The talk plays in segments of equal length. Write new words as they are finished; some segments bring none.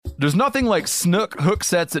There's nothing like snook hook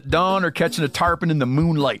sets at dawn or catching a tarpon in the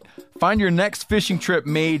moonlight. Find your next fishing trip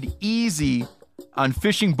made easy on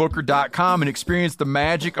fishingbooker.com and experience the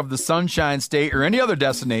magic of the Sunshine State or any other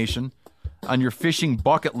destination on your fishing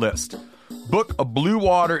bucket list. Book a blue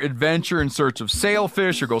water adventure in search of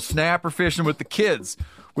sailfish or go snapper fishing with the kids.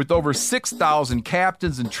 With over 6,000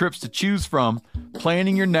 captains and trips to choose from,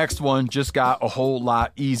 planning your next one just got a whole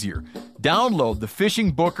lot easier. Download the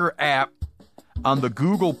Fishing Booker app on the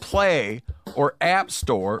Google Play or App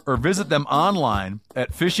Store, or visit them online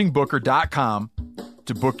at fishingbooker.com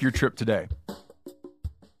to book your trip today.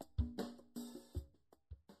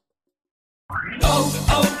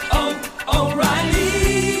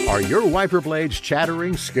 O'Reilly. Are your wiper blades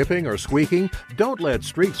chattering, skipping, or squeaking? Don't let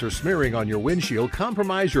streaks or smearing on your windshield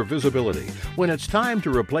compromise your visibility. When it's time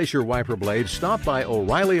to replace your wiper blades, stop by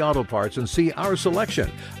O'Reilly Auto Parts and see our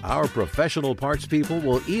selection. Our professional parts people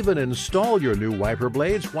will even install your new wiper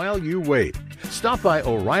blades while you wait. Stop by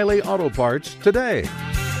O'Reilly Auto Parts today.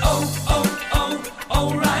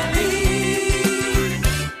 O'Reilly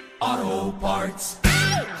Auto Parts.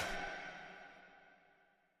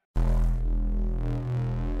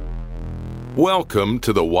 Welcome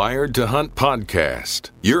to the Wired to Hunt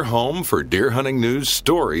podcast, your home for deer hunting news,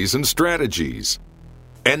 stories, and strategies.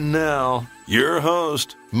 And now, your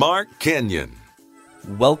host, Mark Kenyon.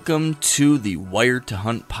 Welcome to the Wired to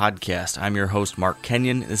Hunt podcast. I'm your host, Mark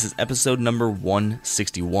Kenyon. This is episode number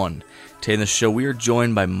 161. Today in the show, we are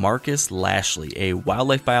joined by Marcus Lashley, a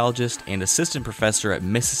wildlife biologist and assistant professor at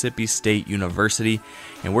Mississippi State University,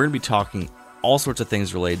 and we're going to be talking all sorts of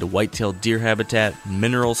things related to white-tailed deer habitat,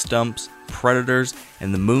 mineral stumps, predators,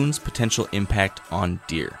 and the moon's potential impact on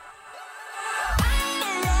deer.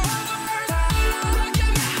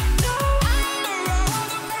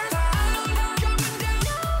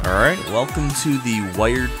 All right, welcome to the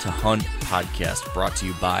Wired to Hunt podcast, brought to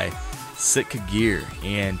you by Sitka Gear.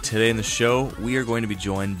 And today in the show, we are going to be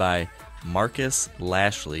joined by Marcus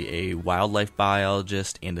Lashley, a wildlife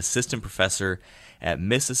biologist and assistant professor at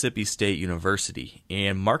Mississippi State University.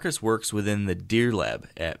 And Marcus works within the Deer Lab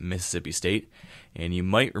at Mississippi State. And you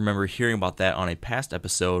might remember hearing about that on a past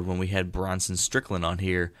episode when we had Bronson Strickland on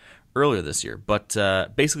here earlier this year. But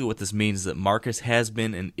basically what this means is that Marcus has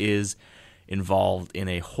been and is involved in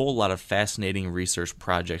a whole lot of fascinating research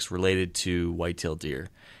projects related to white-tailed deer.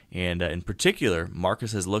 And in particular,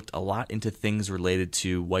 Marcus has looked a lot into things related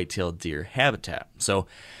to white-tailed deer habitat. So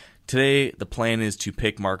today, the plan is to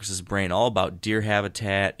pick Marcus's brain all about deer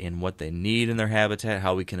habitat and what they need in their habitat,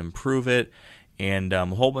 how we can improve it, and a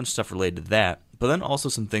whole bunch of stuff related to that. But then also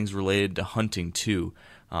some things related to hunting too.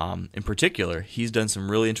 In particular, he's done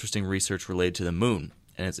some really interesting research related to the moon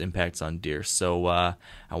and its impacts on deer. So I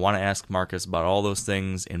want to ask Marcus about all those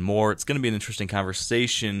things and more. It's going to be an interesting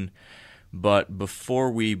conversation. But before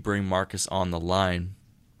we bring Marcus on the line,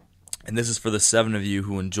 and this is for the 7 of you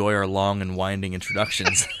who enjoy our long and winding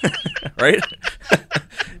introductions, right?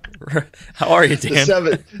 How are you, Dan?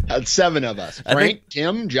 The seven of us. Frank,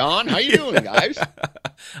 Tim, John, how you doing, guys?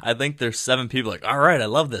 I think there's 7 people like, all right, I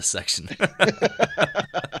love this section.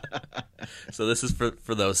 So this is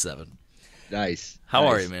for those 7. Nice. How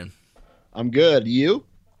are you, man? I'm good. You?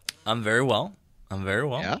 I'm very well.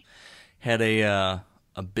 Yeah. Had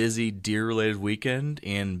a busy deer-related weekend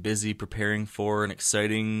and busy preparing for an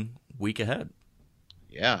exciting week ahead.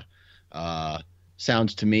 Yeah.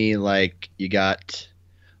 Sounds to me like you got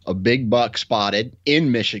a big buck spotted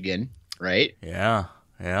in Michigan, right? Yeah.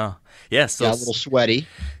 So got a little sweaty.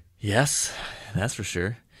 Yes, that's for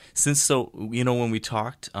sure. When we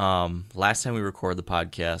talked last time we recorded the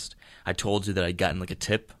podcast, I told you that I'd gotten like a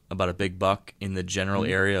tip about a big buck in the general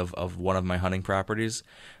area of one of my hunting properties,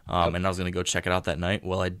 and I was going to go check it out that night.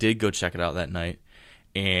 Well, I did go check it out that night,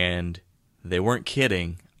 and they weren't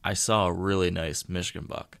kidding. I saw a really nice Michigan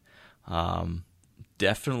buck.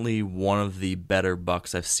 Definitely one of the better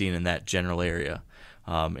bucks I've seen in that general area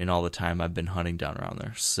in all the time I've been hunting down around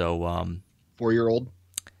there. So 4-year-old?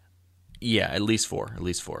 Yeah, at least 4.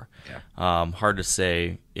 Yeah. Hard to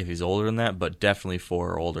say if he's older than that, but definitely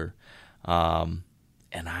 4 or older.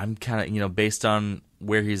 And I'm kind of, based on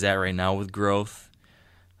where he's at right now with growth,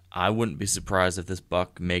 I wouldn't be surprised if this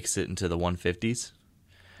buck makes it into the 150s.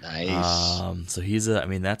 Nice. So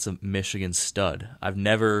that's a Michigan stud.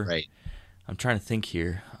 Right. I'm trying to think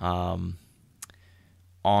here. On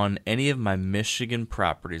any of my Michigan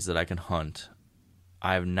properties that I can hunt,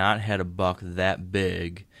 I have not had a buck that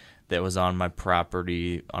big that was on my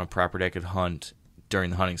property, on a property I could hunt during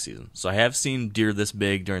the hunting season. So I have seen deer this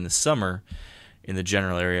big during the summer in the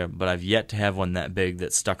general area, but I've yet to have one that big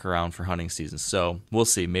that stuck around for hunting season. So we'll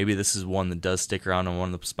see. Maybe this is one that does stick around on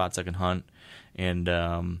one of the spots I can hunt. And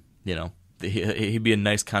he'd be a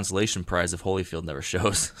nice consolation prize if Holyfield never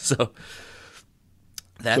shows. So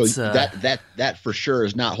that's that for sure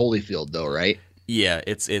is not Holyfield though, right? Yeah,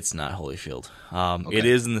 it's not Holyfield. Okay. It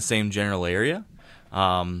is in the same general area.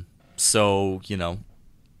 So,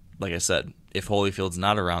 like I said, if Holyfield's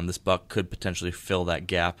not around, this buck could potentially fill that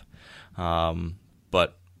gap.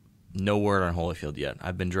 But no word on Holyfield yet.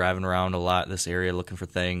 I've been driving around a lot this area looking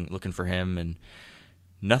for him, and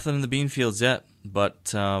nothing in the bean fields yet. But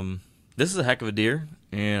this is a heck of a deer,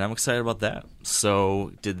 and I'm excited about that.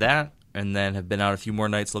 So did that, and then have been out a few more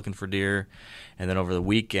nights looking for deer. And then over the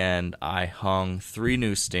weekend, I hung 3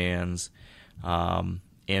 new stands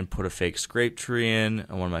and put a fake scrape tree in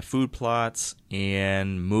on one of my food plots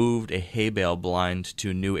and moved a hay bale blind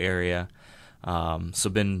to a new area. So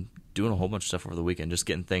been doing a whole bunch of stuff over the weekend, just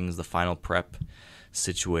getting the final prep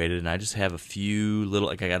situated. And I just have a few little,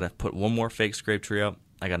 I got to put one more fake scrape tree up.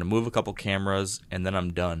 I got to move a couple cameras, and then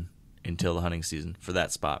I'm done until the hunting season for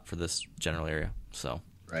that spot, for this general area. So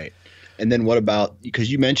right. And then what about,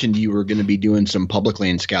 because you mentioned you were going to be doing some public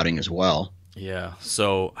land scouting as well. Yeah.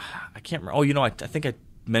 So I can't remember. Oh, I think I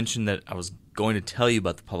mentioned that I was going to tell you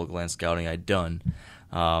about the public land scouting I'd done.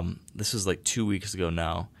 This was like 2 weeks ago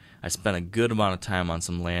now. I spent a good amount of time on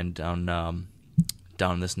some land down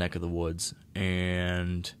this neck of the woods.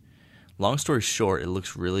 And long story short, it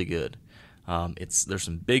looks really good. There's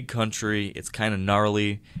some big country. It's kind of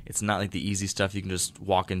gnarly. It's not like the easy stuff you can just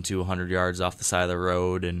walk into 100 yards off the side of the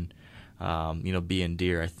road and be in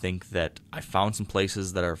deer. I think that I found some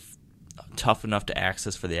places that are tough enough to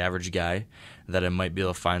access for the average guy that I might be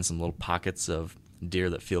able to find some little pockets of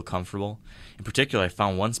deer that feel comfortable. In particular, I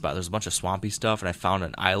found one spot. There's a bunch of swampy stuff, and I found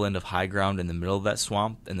an island of high ground in the middle of that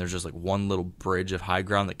swamp, and there's just like one little bridge of high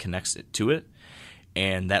ground that connects it to it.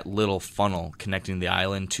 And that little funnel connecting the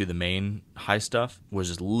island to the main high stuff was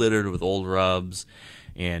just littered with old rubs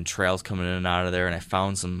and trails coming in and out of there. And I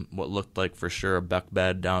found some, what looked like for sure, a buck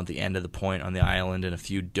bed down at the end of the point on the island and a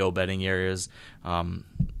few doe bedding areas,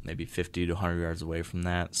 maybe 50 to 100 yards away from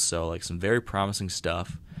that. So like some very promising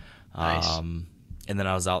stuff. Nice. And then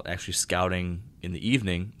I was out actually scouting in the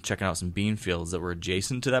evening, checking out some bean fields that were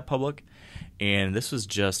adjacent to that public. And this was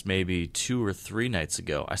just maybe 2 or 3 nights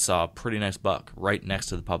ago. I saw a pretty nice buck right next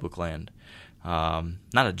to the public land. Not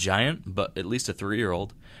a giant, but at least a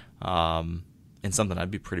 3-year-old. And something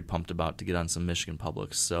I'd be pretty pumped about to get on some Michigan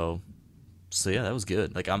publics. So yeah, that was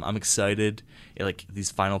good. Like I'm excited. Like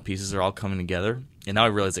these final pieces are all coming together. And now I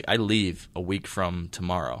realize I leave a week from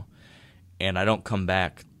tomorrow, and I don't come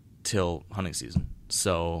back till hunting season.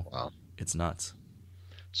 So wow. It's nuts.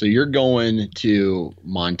 So you're going to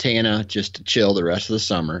Montana just to chill the rest of the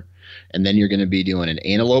summer, and then you're going to be doing an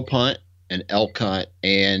antelope hunt, an elk hunt,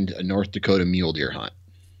 and a North Dakota mule deer hunt.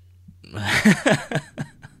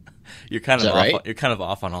 You're kind of off. Right? You're kind of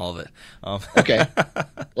off on all of it. Okay.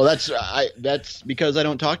 Well, that's because I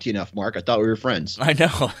don't talk to you enough, Mark. I thought we were friends. I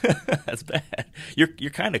know. That's bad.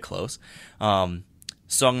 You're kind of close. So I'm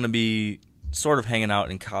going to be sort of hanging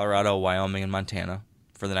out in Colorado, Wyoming, and Montana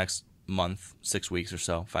for the next month, 6 weeks or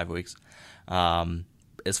so, 5 weeks.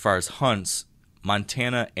 As far as hunts,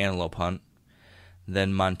 Montana antelope hunt,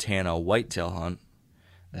 then Montana whitetail hunt,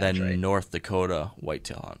 then right. North Dakota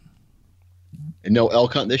whitetail hunt. And no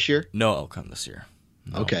elk hunt this year? No elk hunt this year.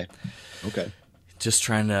 No. Okay. Just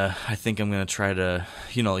trying to, I think I'm going to try to,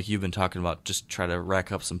 like you've been talking about, just try to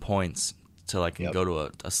rack up some points till I can go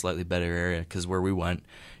to a slightly better area, because where we went,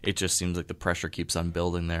 it just seems like the pressure keeps on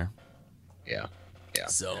building there. Yeah.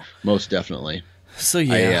 So most definitely. So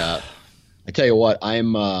yeah. I tell you what,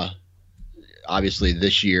 I'm obviously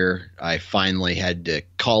this year I finally had to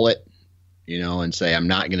call it, and say I'm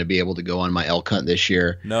not going to be able to go on my elk hunt this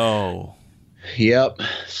year. No. Yep.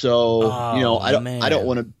 So I don't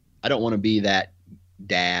want to be that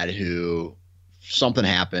dad who something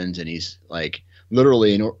happens and he's like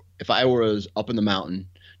literally, if I was up in the mountain,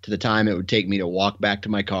 to the time it would take me to walk back to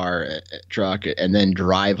my truck and then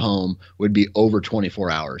drive home would be over 24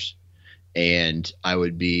 hours. And I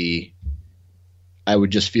would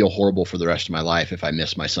just feel horrible for the rest of my life if I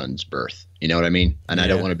missed my son's birth. You know what I mean? And I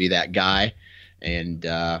don't want to be that guy. And,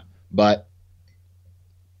 but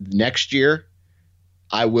next year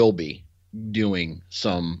I will be doing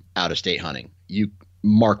some out of state hunting. You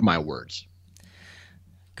mark my words.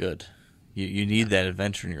 Good. You need that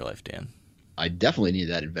adventure in your life, Dan. I definitely need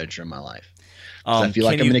that adventure in my life. I feel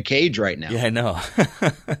like I'm in a cage right now. Yeah, I know.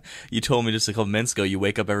 You told me just a couple minutes ago, you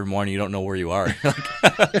wake up every morning, you don't know where you are.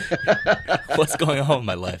 What's going on with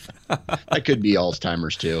my life? That could be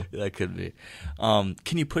Alzheimer's too. That could be.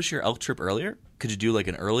 Can you push your elk trip earlier? Could you do like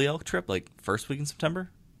an early elk trip, like first week in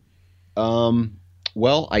September?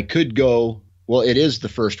 Well, I could go. Well, it is the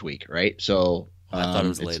first week, right? So I thought it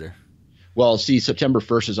was later. Well, see, September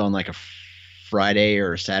 1st is on like a Friday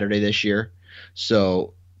or a Saturday this year.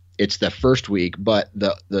 So it's the first week, but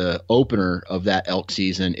the opener of that elk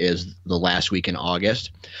season is the last week in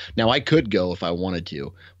August. Now, I could go if I wanted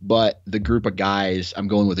to, but the group of guys, I'm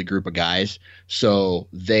going with a group of guys, so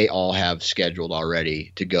they all have scheduled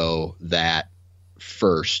already to go that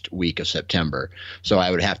first week of September. So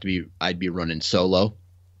I'd be running solo.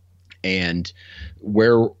 And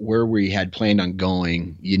where we had planned on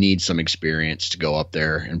going, you need some experience to go up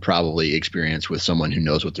there, and probably experience with someone who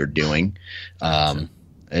knows what they're doing.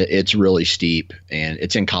 It's really steep, and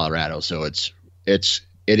it's in Colorado, so it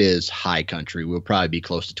is high country. We'll probably be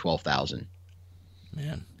close to 12,000.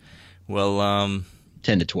 Man, well,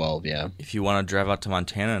 10 to 12, yeah. If you want to drive out to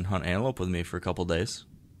Montana and hunt antelope with me for a couple days.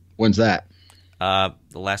 When's that? The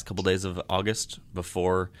last couple days of August,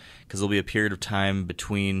 because there'll be a period of time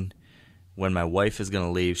between when my wife is going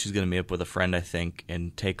to leave. She's going to meet up with a friend, I think,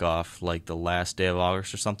 and take off like the last day of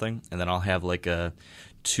August or something. And then I'll have like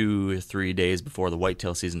 2 or 3 days before the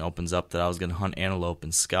whitetail season opens up that I was going to hunt antelope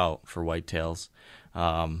and scout for whitetails.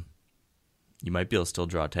 You might be able to still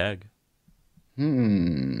draw a tag.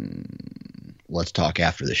 Let's talk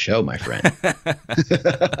after the show, my friend.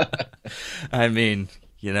 I mean,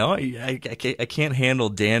 I can't handle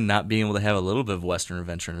Dan not being able to have a little bit of Western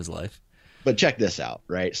adventure in his life. But check this out,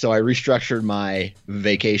 right? So I restructured my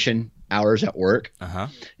vacation hours at work,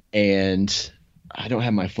 and I don't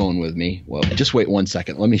have my phone with me. Well, just wait 1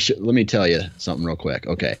 second. Let me tell you something real quick.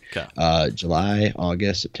 Okay. July,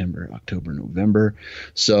 August, September, October, November.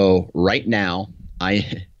 So right now,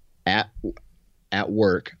 at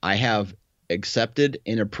work, I have accepted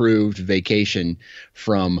and approved vacation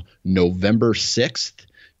from November 6th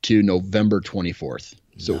to November 24th.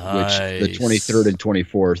 So nice. Which the 23rd and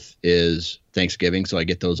 24th is Thanksgiving, so I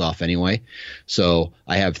get those off anyway. So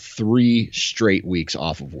I have 3 straight weeks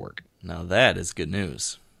off of work. Now that is good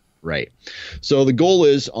news. Right. So the goal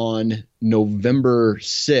is on November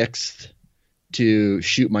 6th to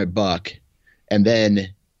shoot my buck, and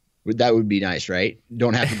then that would be nice, right?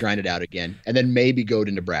 Don't have to grind it out again. And then maybe go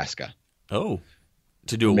to Nebraska. Oh,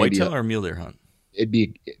 to do a whitetail or a mule deer hunt? It'd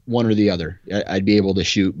be one or the other. I'd be able to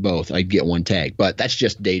shoot both. I'd get one tag, but that's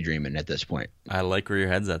just daydreaming at this point. I like where your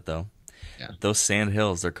head's at, though. Yeah. Those sand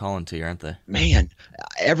hills, they're calling to you, aren't they? Man,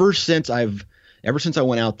 ever since I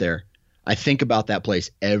went out there, I think about that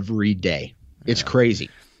place every day. It's crazy.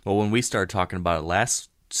 Well, when we started talking about it last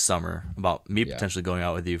summer, about me potentially going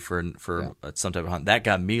out with you for some type of hunt, that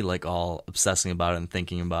got me like all obsessing about it and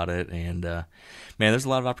thinking about it. And man, there's a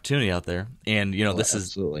lot of opportunity out there. And this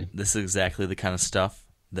is exactly the kind of stuff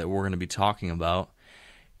that we're going to be talking about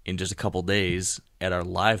in just a couple days at our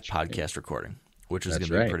live podcast recording, which is going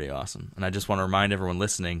to be pretty awesome. And I just want to remind everyone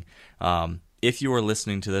listening, if you are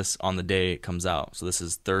listening to this on the day it comes out, so this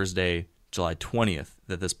is Thursday, July 20th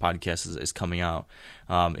that this podcast is coming out.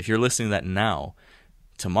 If you're listening to that now,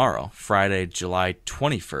 tomorrow, Friday, July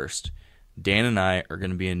 21st, Dan and I are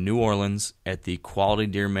going to be in New Orleans at the Quality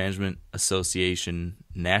Deer Management Association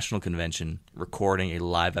National Convention recording a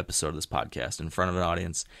live episode of this podcast in front of an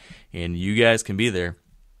audience. And you guys can be there.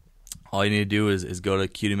 All you need to do is go to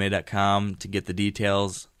QDMA.com to get the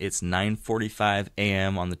details. It's 9:45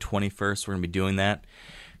 a.m. on the 21st. We're going to be doing that,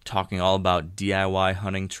 talking all about DIY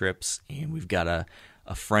hunting trips. And we've got a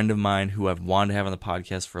friend of mine who I've wanted to have on the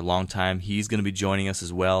podcast for a long time. He's going to be joining us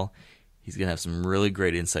as well. He's going to have some really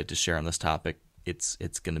great insight to share on this topic. It's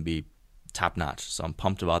going to be top-notch, so I'm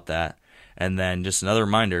pumped about that. And then just another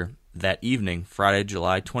reminder, that evening, Friday,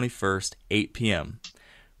 July 21st, 8 p.m.,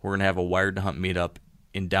 we're going to have a Wired to Hunt meetup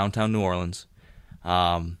in downtown New Orleans.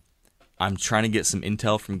 I'm trying to get some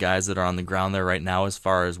intel from guys that are on the ground there right now as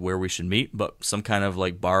far as where we should meet, but some kind of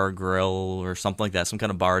like bar or grill or something like that, some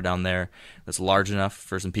kind of bar down there that's large enough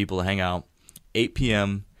for some people to hang out. 8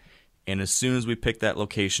 p.m., and as soon as we pick that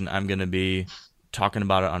location, I'm going to be talking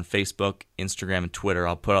about it on Facebook, Instagram, and Twitter.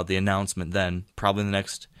 I'll put out the announcement then, probably in the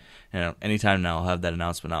next, anytime now I'll have that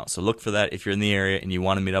announcement out. So look for that if you're in the area and you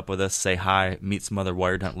want to meet up with us, say hi, meet some other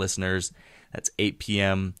Wired Hunt listeners. That's 8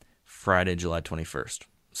 p.m., Friday, July 21st.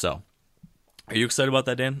 So, are you excited about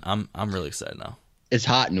that, Dan? I'm really excited now. It's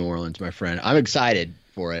hot in New Orleans, my friend. I'm excited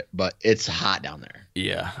for it, but it's hot down there.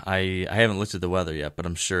 Yeah, I haven't looked at the weather yet, but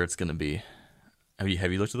I'm sure it's going to be. Have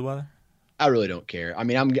you looked at the weather? I really don't care. I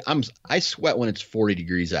mean, I sweat when it's 40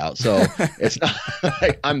 degrees out, so it's not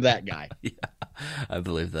like I'm that guy. Yeah, I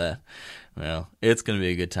believe that. Well, it's going to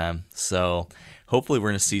be a good time. So hopefully we're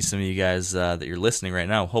going to see some of you guys that you're listening right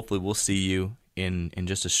now. Hopefully we'll see you in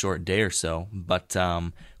just a short day or so. But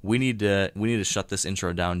we need to shut this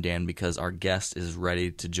intro down, Dan, because our guest is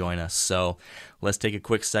ready to join us. So let's take a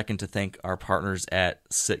quick second to thank our partners at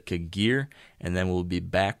Sitka Gear, and then we'll be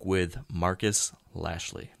back with Marcus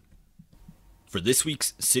Lashley. For this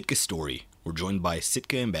week's Sitka story, we're joined by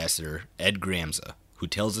Sitka Ambassador Ed Gramza, who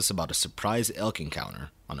tells us about a surprise elk encounter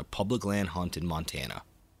on a public land hunt in Montana.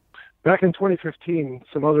 Back in 2015,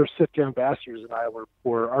 some other Sitka ambassadors and I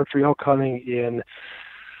were archery elk hunting in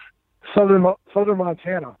southern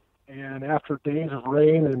Montana. And after days of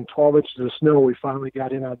rain and 12 inches of snow, we finally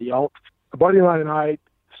got in on the elk. A buddy of mine and I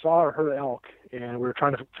saw or heard elk, and we were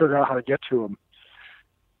trying to figure out how to get to them.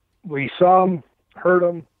 We saw them, heard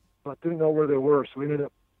them, but didn't know where they were. So we ended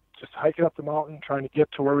up just hiking up the mountain, trying to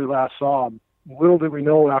get to where we last saw them. Little did we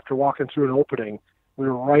know, after walking through an opening, we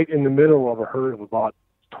were right in the middle of a herd of about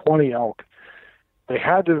 20 elk. They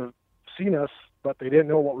had to have seen us, but they didn't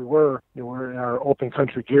know what we were. We were in our open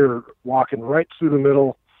country gear, walking right through the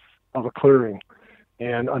middle of a clearing.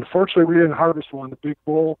 And unfortunately, we didn't harvest one. The big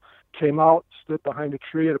bull came out, stood behind a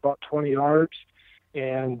tree at about 20 yards,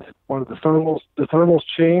 and one of the thermals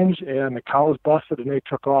changed, and the cows busted, and they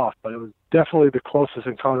took off. But it was definitely the closest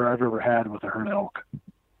encounter I've ever had with a herd elk.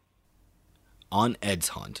 On Ed's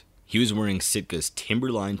hunt, he was wearing Sitka's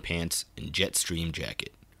Timberline pants and Jetstream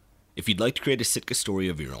jacket. If you'd like to create a Sitka story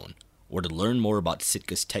of your own, or to learn more about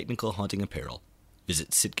Sitka's technical hunting apparel,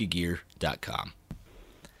 visit sitkagear.com.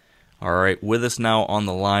 All right, with us now on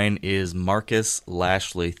the line is Marcus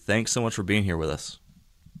Lashley. Thanks so much for being here with us.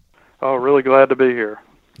 Oh, really glad to be here.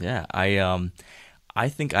 Yeah, I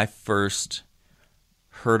think I first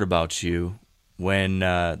heard about you when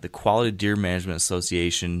the Quality Deer Management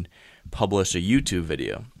Association published a YouTube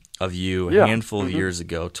video of you a handful of years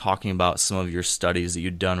ago talking about some of your studies that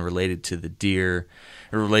you'd done related to the deer,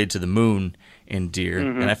 or related to the moon in deer,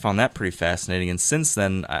 and I found that pretty fascinating. And since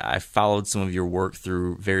then, I followed some of your work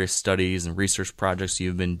through various studies and research projects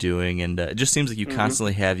you've been doing, and it just seems like you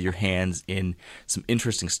constantly have your hands in some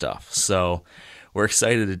interesting stuff. So we're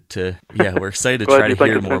excited to try to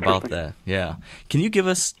hear more about that. Yeah, can you give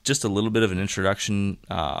us just a little bit of an introduction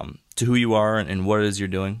to who you are and what it is you're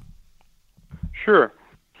doing? Sure.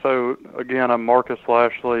 So, again, I'm Marcus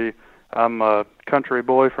Lashley. I'm a country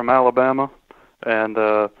boy from Alabama, and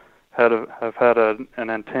have had an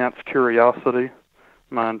intense curiosity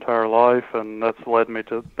my entire life, and that's led me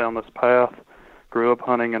down this path. Grew up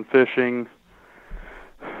hunting and fishing,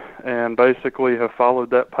 and basically have followed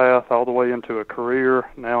that path all the way into a career,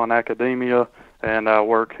 now in academia, and I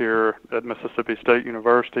work here at Mississippi State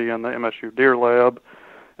University in the MSU Deer Lab,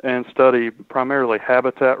 and study primarily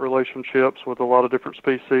habitat relationships with a lot of different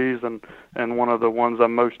species, and one of the ones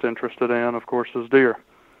I'm most interested in, of course, is deer.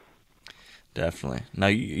 Definitely. Now,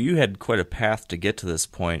 you had quite a path to get to this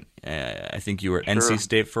point. I think you were at NC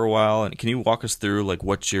State for a while, and can you walk us through like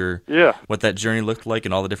what that journey looked like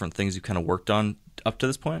and all the different things you kind of worked on up to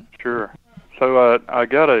this point? Sure. So I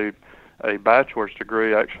got a bachelor's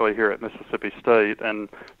degree actually here at Mississippi State, and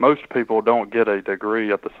most people don't get a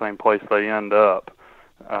degree at the same place they end up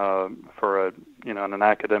for an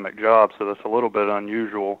academic job, so that's a little bit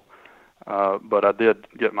unusual. But I did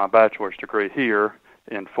get my bachelor's degree here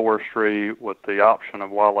in forestry with the option of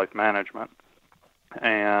wildlife management,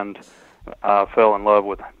 and I fell in love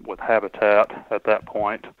with habitat at that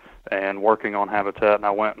point and working on habitat, and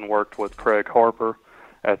I went and worked with Craig Harper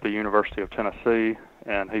at the University of Tennessee,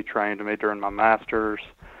 and he trained me during my master's.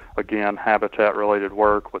 Again, habitat-related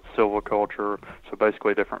work with silviculture, so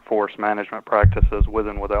basically different forest management practices with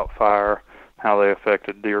and without fire, how they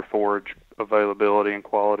affected deer forage availability and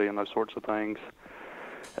quality and those sorts of things.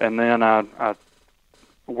 And then I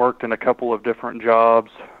worked in a couple of different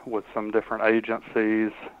jobs with some different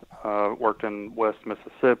agencies, worked in West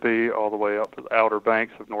Mississippi all the way up to the Outer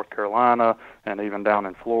Banks of North Carolina and even down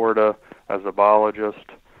in Florida as a biologist,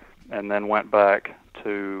 and then went back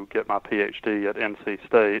to get my PhD at NC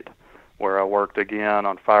State, where I worked again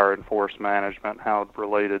on fire and forest management, how it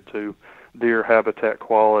related to deer habitat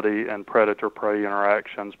quality and predator-prey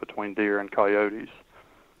interactions between deer and coyotes.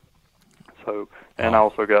 So, and I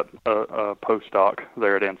also got a postdoc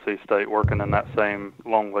there at NC State working in that same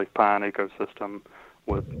longleaf pine ecosystem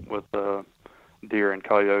with deer and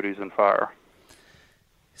coyotes and fire.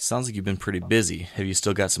 Sounds like you've been pretty busy. Have you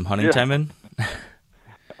still got some hunting time in?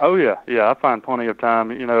 Oh, yeah. I find plenty of time.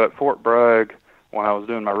 At Fort Bragg, when I was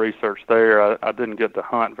doing my research there, I didn't get to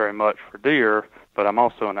hunt very much for deer, but I'm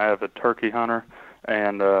also an avid turkey hunter,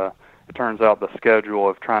 and it turns out the schedule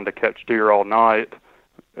of trying to catch deer all night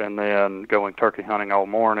and then going turkey hunting all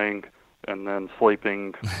morning and then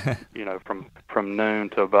sleeping, from noon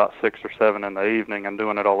to about 6 or 7 in the evening, and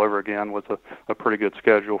doing it all over again was a pretty good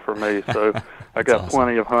schedule for me. So I got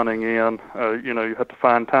plenty of hunting in. You have to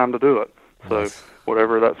find time to do it. So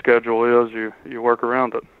whatever that schedule is, you work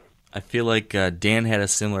around it. I feel like Dan had a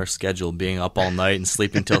similar schedule, being up all night and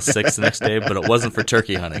sleeping till 6 the next day, but it wasn't for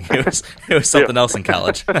turkey hunting. It was something else in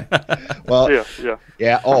college. Well,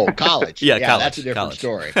 yeah. Oh, college. College. That's a different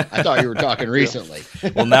story. I thought you were talking recently.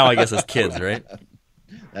 Well, now I guess as kids, right?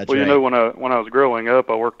 That's well, right. When I was growing up,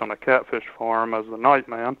 I worked on a catfish farm as a night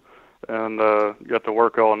man, and got to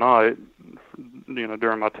work all night,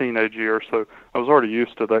 during my teenage years. So I was already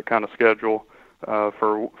used to that kind of schedule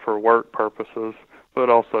for work purposes, but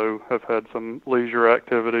also have had some leisure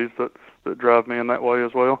activities that drive me in that way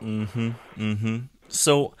as well.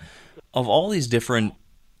 So of all these different,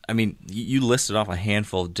 you listed off a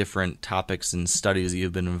handful of different topics and studies that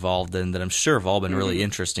you've been involved in that I'm sure have all been really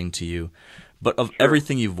interesting to you. But of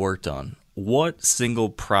everything you've worked on, what single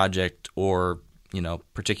project or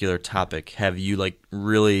particular topic have you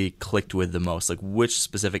really clicked with the most? Like, which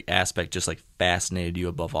specific aspect just fascinated you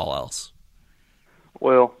above all else?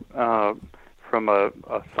 Well, from a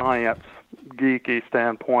science geeky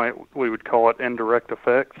standpoint, we would call it indirect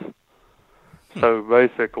effects. So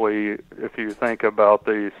basically, if you think about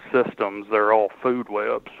these systems, they're all food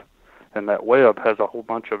webs, and that web has a whole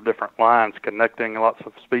bunch of different lines connecting lots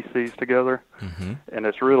of species together. And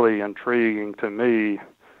it's really intriguing to me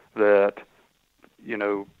that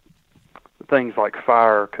things like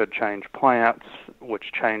fire could change plants,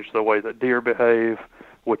 which change the way that deer behave,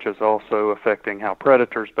 which is also affecting how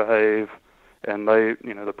predators behave. And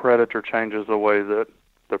the predator changes the way that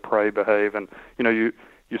the prey behave. And,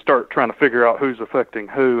 you start trying to figure out who's affecting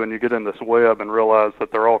who, and you get in this web and realize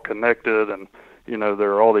that they're all connected, and,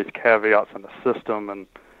 there are all these caveats in the system. And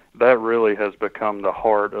that really has become the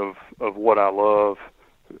heart of what I love.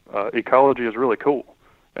 Ecology is really cool.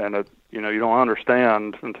 And, you don't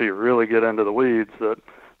understand until you really get into the weeds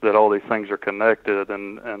that all these things are connected,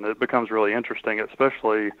 and it becomes really interesting,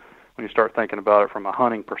 especially when you start thinking about it from a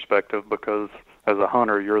hunting perspective, because as a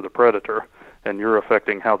hunter, you're the predator, and you're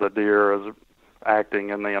affecting how the deer is acting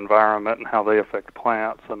in the environment and how they affect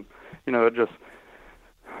plants. And,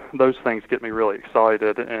 those things get me really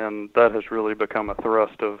excited, and that has really become a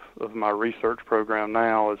thrust of my research program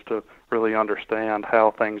now, is to really understand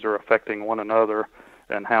how things are affecting one another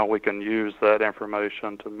and how we can use that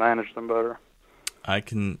information to manage them better. I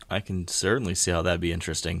can certainly see how that'd be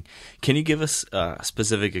interesting. Can you give us a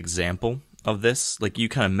specific example of this? Like, you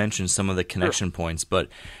kind of mentioned some of the connection points, but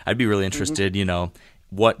I'd be really interested,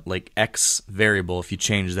 what X variable, if you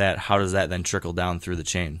change that, how does that then trickle down through the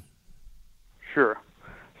chain? Sure.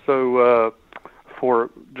 So for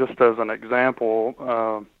just as an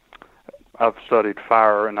example, I've studied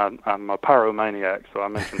fire, and I'm a pyromaniac, so I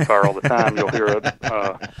mention fire all the time. You'll hear it.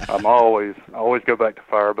 I always go back to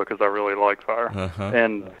fire because I really like fire.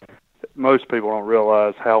 And most people don't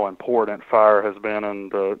realize how important fire has been in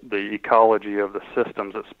the ecology of the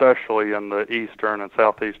systems, especially in the eastern and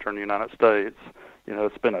southeastern United States.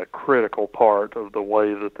 It's been a critical part of the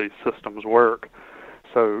way that these systems work.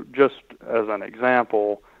 So just as an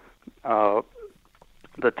example,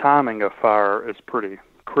 the timing of fire is pretty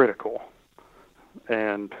critical.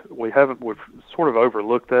 And we've sort of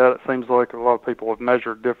overlooked that. It seems like a lot of people have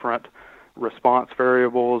measured different response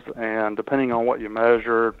variables, and depending on what you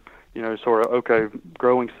measure, sort of, okay,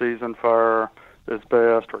 growing season fire is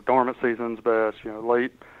best, or dormant season's best,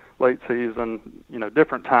 late season,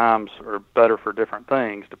 different times are better for different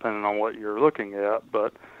things depending on what you're looking at.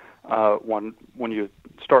 But when you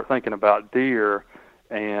start thinking about deer,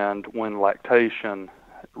 and when lactation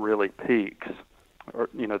really peaks, or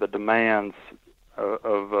the demands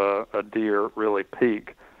of a deer really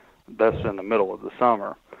peak, that's in the middle of the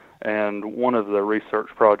summer. And one of the research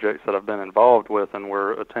projects that I've been involved with, and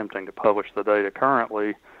we're attempting to publish the data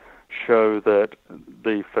currently, show that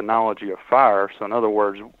the phenology of fire, so in other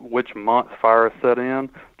words, which month fire is set in,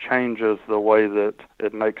 changes the way that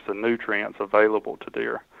it makes the nutrients available to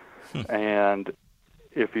deer. And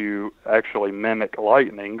if you actually mimic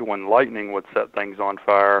lightning, when lightning would set things on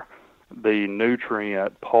fire, the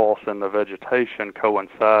nutrient pulse in the vegetation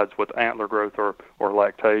coincides with antler growth or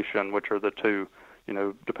lactation, which are the two,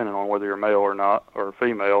 depending on whether you're male or not, or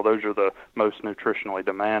female, those are the most nutritionally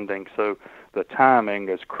demanding. So the timing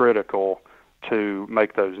is critical to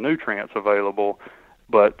make those nutrients available.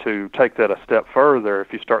 But to take that a step further,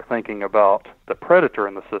 if you start thinking about the predator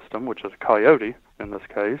in the system, which is a coyote in this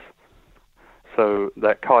case, so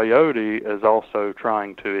that coyote is also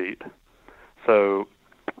trying to eat. So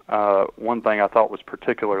one thing I thought was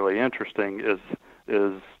particularly interesting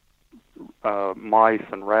is mice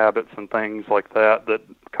and rabbits and things like that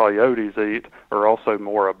coyotes eat are also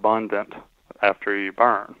more abundant after you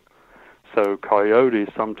burn. So coyotes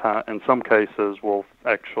in some cases will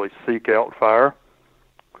actually seek out fire.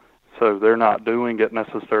 So they're not doing it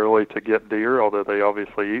necessarily to get deer, although they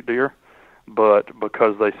obviously eat deer. But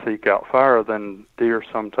because they seek out fire, then deer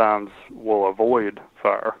sometimes will avoid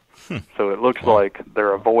fire. So it looks like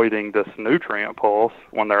they're avoiding this nutrient pulse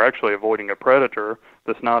when they're actually avoiding a predator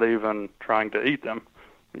that's not even trying to eat them.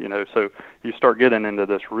 So you start getting into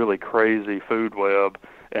this really crazy food web,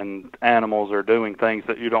 and animals are doing things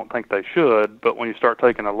that you don't think they should, but when you start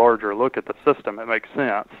taking a larger look at the system, it makes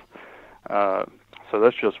sense. So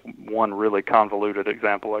that's just one really convoluted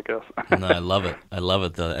example, I guess. No, I love it. I love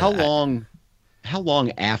it, though. How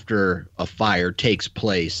long after a fire takes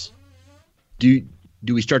place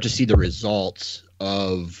do we start to see the results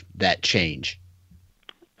of that change?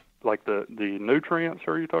 Like the nutrients,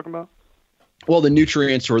 are you talking about? Well, the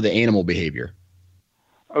nutrients or the animal behavior.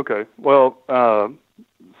 Okay. Well,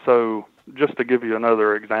 so just to give you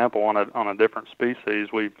another example on a different species,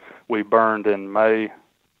 we burned in May,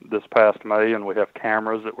 this past May, and we have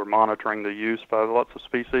cameras that were monitoring the use by lots of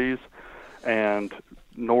species, and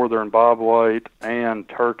northern bobwhite and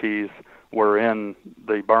turkeys were in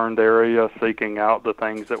the burned area seeking out the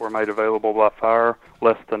things that were made available by fire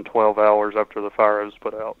less than 12 hours after the fire was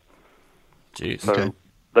put out. Jeez. So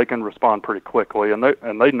they can respond pretty quickly, and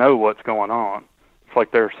they know what's going on. It's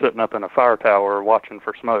like they're sitting up in a fire tower watching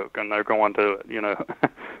for smoke, and they're going to it.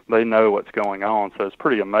 They know what's going on, so it's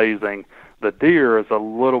pretty amazing. The deer is a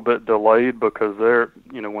little bit delayed because they're,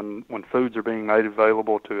 when foods are being made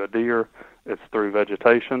available to a deer, it's through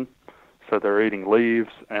vegetation. So they're eating leaves,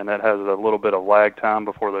 and it has a little bit of lag time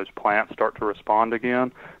before those plants start to respond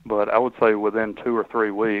again. But I would say within 2 or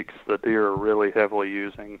 3 weeks, the deer are really heavily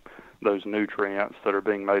using those nutrients that are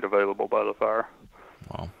being made available by the fire.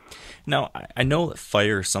 Wow. Now, I know that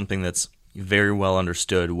fire is something that's very well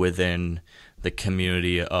understood within the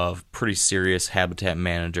community of pretty serious habitat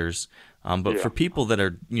managers. But for people that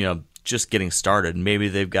are, just getting started, maybe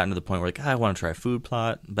they've gotten to the point where like, I want to try a food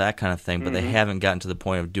plot, that kind of thing, but they haven't gotten to the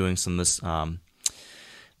point of doing some of this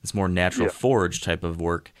more natural forage type of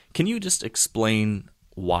work. Can you just explain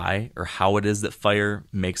why or how it is that fire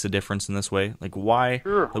makes a difference in this way? Like why?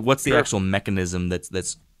 Sure. Like what's the actual mechanism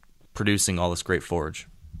that's producing all this great forage?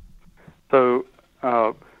 So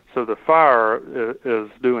the fire is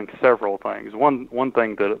doing several things. One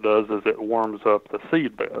thing that it does is it warms up the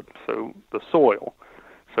seed bed, so the soil.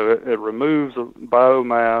 So it removes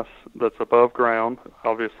biomass that's above ground,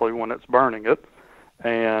 obviously, when it's burning it,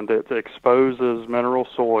 and it exposes mineral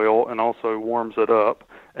soil and also warms it up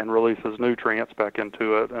and releases nutrients back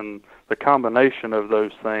into it. And the combination of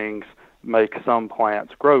those things make some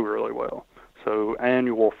plants grow really well. So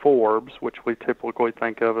annual forbs, which we typically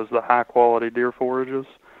think of as the high-quality deer forages,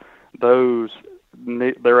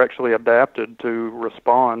 they're actually adapted to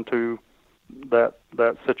respond to that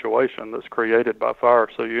situation that's created by fire.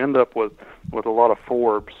 So you end up with a lot of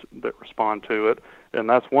forbs that respond to it, and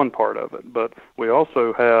that's one part of it. But we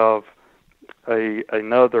also have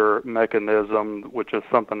another mechanism, which is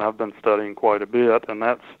something I've been studying quite a bit, and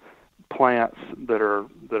that's plants that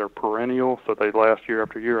are perennial, so they last year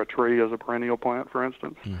after year. A tree is a perennial plant, for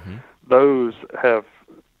instance. Mm-hmm. Those have,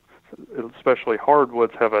 especially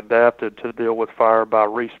hardwoods, have adapted to deal with fire by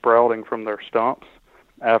resprouting from their stumps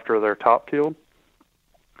after they're top killed.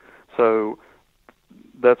 So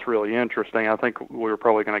that's really interesting. I think we're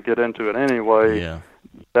probably going to get into it anyway. Yeah.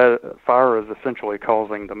 That fire is essentially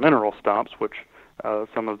causing the mineral stumps, which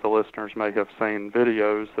some of the listeners may have seen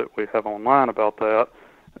videos that we have online about that.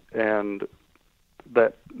 And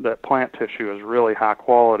that plant tissue is really high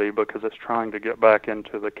quality because it's trying to get back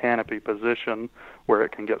into the canopy position where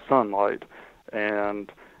it can get sunlight.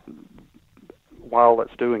 And while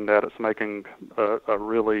it's doing that, it's making a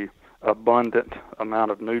really abundant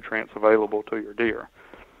amount of nutrients available to your deer.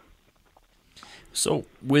 So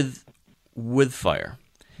with fire,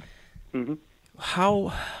 mm-hmm.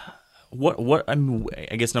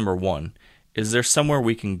 I guess number one, is there somewhere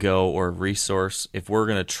we can go or a resource if we're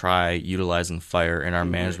going to try utilizing fire in our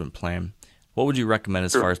mm-hmm. management plan? What would you recommend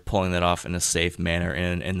as far as pulling that off in a safe manner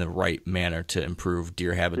and in the right manner to improve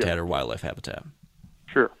deer habitat or wildlife habitat?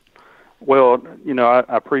 Sure. Well,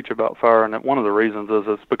 I preach about fire, and one of the reasons is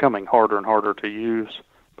it's becoming harder and harder to use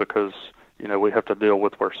because, we have to deal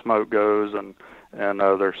with where smoke goes, and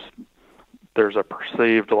there's a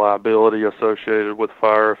perceived liability associated with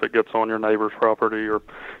fire if it gets on your neighbor's property or,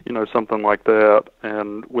 something like that.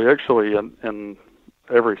 And we actually, in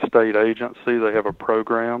every state agency, they have a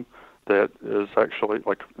program that is actually,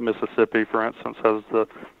 like Mississippi, for instance, has the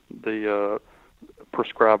the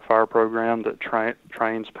prescribed fire program that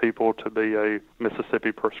trains people to be a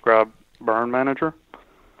Mississippi prescribed burn manager,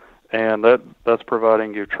 and that's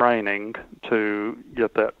providing you training to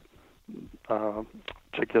get that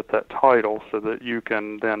title so that you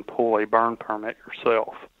can then pull a burn permit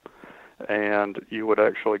yourself. And you would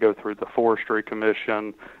actually go through the Forestry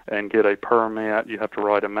Commission and get a permit. You have to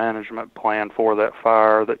write a management plan for that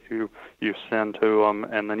fire that you send to them,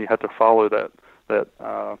 and then you have to follow that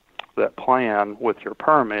plan with your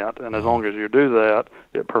permit. And as long as you do that,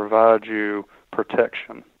 it provides you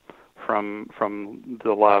protection from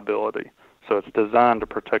the liability. So it's designed to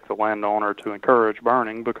protect the landowner, to encourage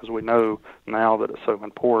burning, because we know now that it's so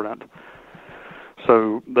important.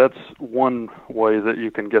 So that's one way that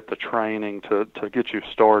you can get the training to get you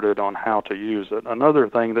started on how to use it. Another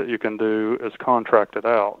thing that you can do is contract it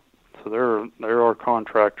out. So there are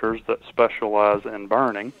contractors that specialize in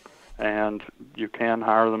burning, and you can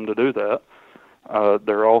hire them to do that.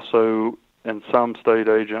 There are also, in some state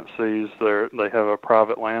agencies, they have a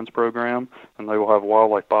private lands program, and they will have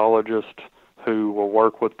wildlife biologists who will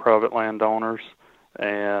work with private landowners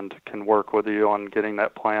and can work with you on getting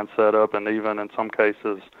that plan set up, and even in some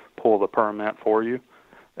cases pull the permit for you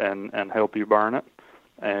and help you burn it.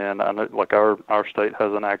 And I know, like our state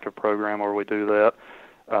has an active program where we do that.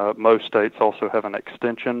 Most states also have an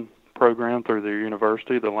extension program through their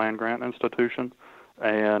university, the land grant institution,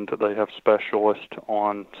 and they have specialists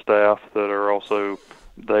on staff that are also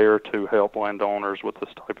there to help landowners with this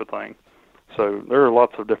type of thing. So there are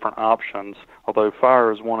lots of different options, although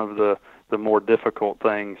fire is one of the more difficult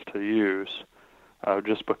things to use,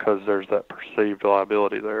 just because there's that perceived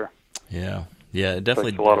liability there. Yeah, it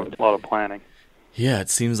definitely takes a lot of planning. Yeah, it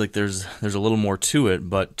seems like there's a little more to it,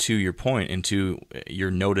 but to your point and to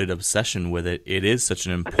your noted obsession with it, it is such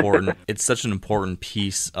an important it's such an important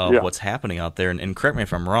piece of what's happening out there. And correct me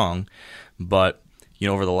if I'm wrong, but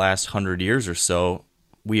over the last 100 years or so,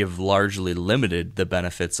 we have largely limited the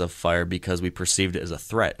benefits of fire because we perceived it as a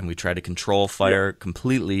threat, and we tried to control fire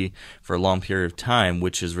completely for a long period of time,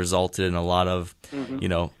 which has resulted in a lot of,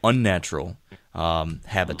 unnatural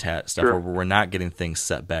habitat stuff where we're not getting things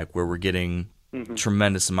set back, where we're getting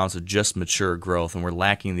tremendous amounts of just mature growth, and we're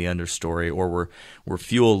lacking the understory, or we're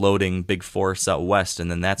fuel loading big forests out west,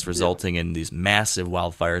 and then that's resulting in these massive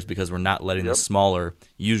wildfires because we're not letting the smaller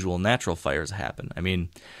usual natural fires happen. I mean,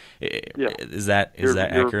 is that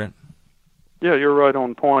accurate? Yeah, you're right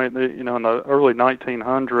on point. In the early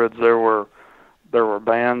 1900s, there were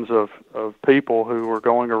bands of people who were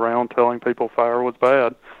going around telling people fire was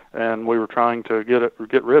bad, and we were trying to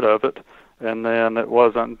get rid of it. And then it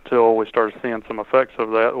wasn't until we started seeing some effects of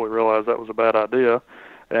that we realized that was a bad idea.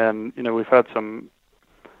 And we've had some,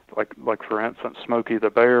 like for instance, Smokey the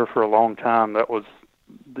Bear for a long time. That was,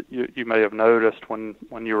 you may have noticed when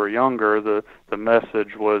you were younger, the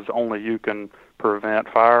message was only you can prevent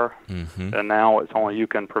fire, and now it's only you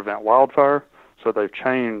can prevent wildfire. So they've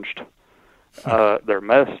changed their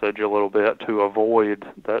message a little bit to avoid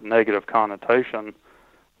that negative connotation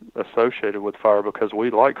associated with fire, because we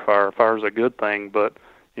like fire. Fire is a good thing, but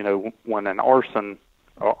when an arsonist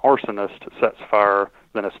sets fire,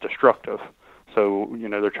 then it's destructive. So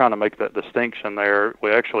they're trying to make that distinction there. We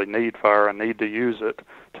actually need fire and need to use it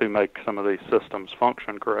to make some of these systems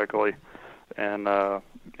function correctly, and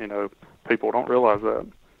people don't realize that.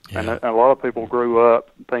 Yeah. And a lot of people grew up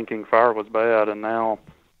thinking fire was bad, and now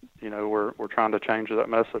we're trying to change that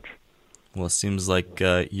message. Well, it seems like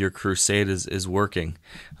your crusade is working.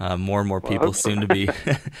 More and more people seem to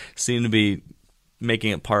be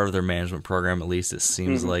making it part of their management program. At least it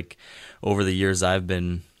seems like over the years I've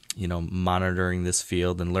been, monitoring this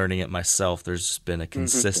field and learning it myself. There's just been a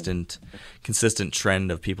consistent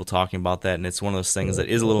trend of people talking about that, and it's one of those things that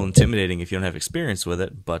is a little intimidating if you don't have experience with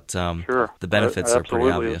it. But the benefits are pretty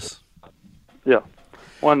obvious. Yeah,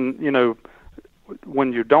 when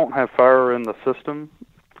you don't have fire in the system,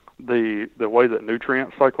 the way that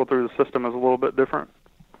nutrients cycle through the system is a little bit different.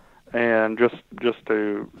 And just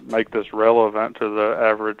to make this relevant to the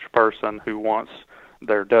average person who wants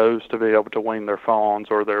their does to be able to wean their fawns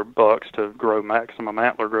or their bucks to grow maximum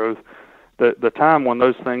antler growth, the time when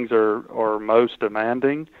those things are most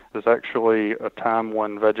demanding is actually a time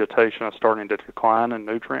when vegetation is starting to decline in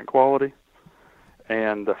nutrient quality.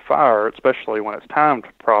 And the fire, especially when it's timed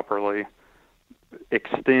properly,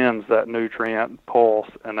 extends that nutrient pulse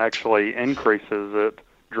and actually increases it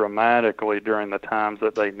dramatically during the times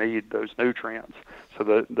that they need those nutrients.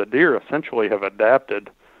 So the deer essentially have adapted,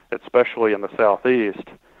 especially in the southeast,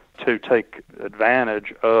 to take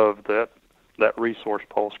advantage of that resource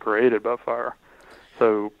pulse created by fire.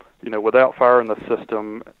 So, without fire in the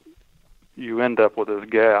system, you end up with this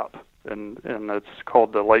gap, and it's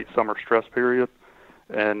called the late summer stress period,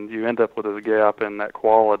 and you end up with this gap in that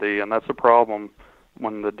quality, and that's a problem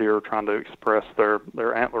when the deer are trying to express their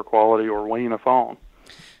antler quality or wean a fawn.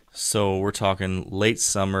 So we're talking late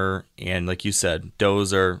summer, and like you said,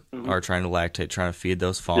 does are trying to lactate, trying to feed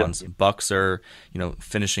those fawns. Yeah. Bucks are,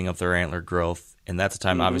 finishing up their antler growth, and that's a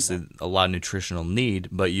time obviously a lot of nutritional need.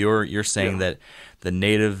 But you're saying that the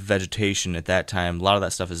native vegetation at that time, a lot of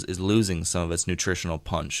that stuff is losing some of its nutritional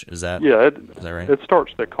punch. Is that is that right? It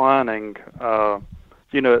starts declining.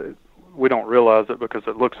 We don't realize it because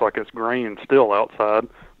it looks like it's green still outside,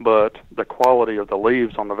 but the quality of the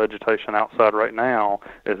leaves on the vegetation outside right now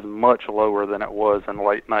is much lower than it was in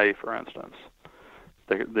late May, for instance.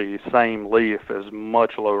 The same leaf is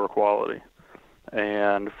much lower quality.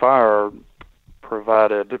 And fire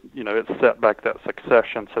provided, it set back that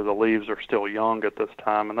succession so the leaves are still young at this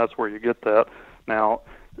time, and that's where you get that. Now,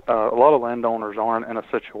 a lot of landowners aren't in a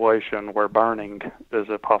situation where burning is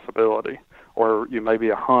a possibility, or you may be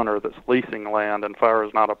a hunter that's leasing land and fire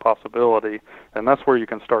is not a possibility, and that's where you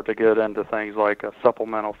can start to get into things like a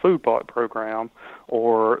supplemental food plot program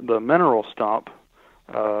or the mineral stump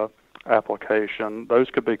application. Those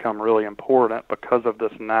could become really important because of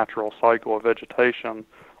this natural cycle of vegetation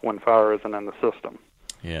when fire isn't in the system.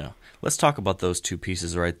 Yeah. Let's talk about those two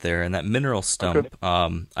pieces right there. And that mineral stump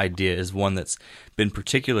idea is one that's been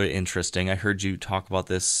particularly interesting. I heard you talk about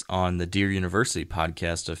this on the Deer University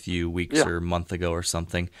podcast a few weeks or a month ago or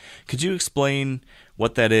something. Could you explain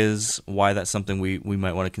what that is, why that's something we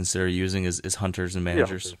might want to consider using as hunters and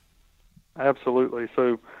managers? Yeah. Absolutely.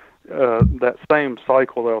 So that same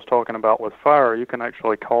cycle that I was talking about with fire, you can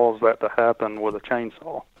actually cause that to happen with a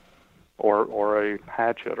chainsaw or a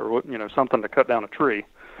hatchet or something to cut down a tree.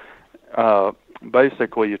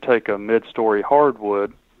 Basically, you take a mid-story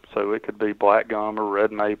hardwood, so it could be black gum or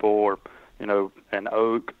red maple or an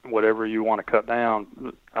oak, whatever you want to cut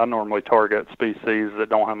down. I normally target species that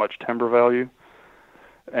don't have much timber value,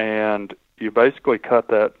 and you basically cut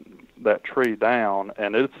that tree down,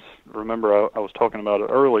 and remember I was talking about it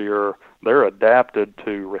earlier, they're adapted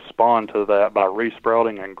to respond to that by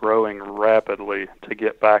resprouting and growing rapidly to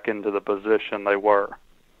get back into the position they were.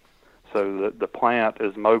 So the plant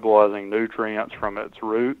is mobilizing nutrients from its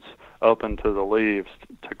roots up into the leaves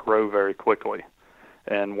to grow very quickly.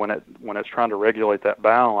 And when it's trying to regulate that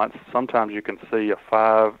balance, sometimes you can see a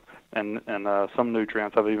 5 and some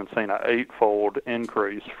nutrients I've even seen an 8-fold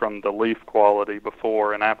increase from the leaf quality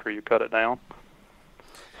before and after you cut it down.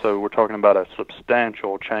 So we're talking about a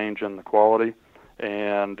substantial change in the quality,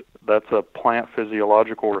 and that's a plant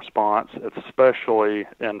physiological response, especially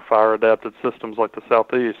in fire-adapted systems like the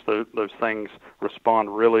Southeast. Those things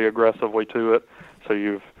respond really aggressively to it. So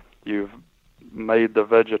you've made the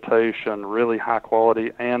vegetation really high quality,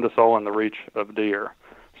 and it's all in the reach of deer.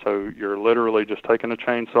 So you're literally just taking a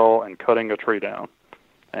chainsaw and cutting a tree down,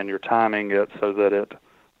 and you're timing it so that it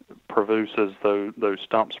produces those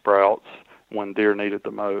stump sprouts when deer need it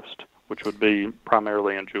the most, which would be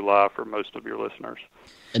primarily in July for most of your listeners.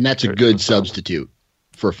 And that's a good substitute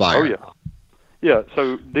for fire. Oh, yeah. Yeah,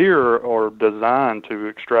 so deer are designed to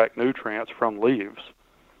extract nutrients from leaves.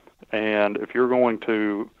 And if you're going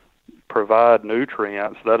to provide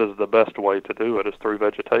nutrients, that is the best way to do it, is through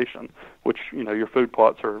vegetation, which, your food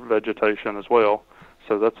plots are vegetation as well.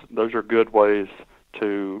 So those are good ways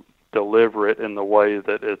to deliver it in the way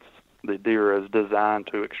that the deer is designed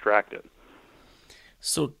to extract it.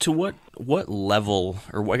 So to what level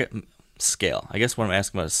or what scale? I guess what I'm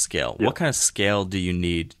asking about is scale. Yeah. What kind of scale do you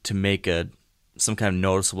need to make some kind of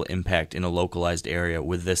noticeable impact in a localized area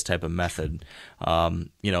with this type of method?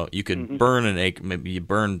 You could burn an acre, maybe you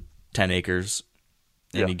burn 10 acres,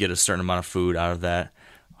 and you get a certain amount of food out of that.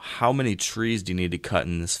 How many trees do you need to cut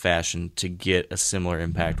in this fashion to get a similar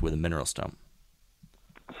impact with a mineral stump?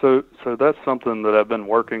 So that's something that I've been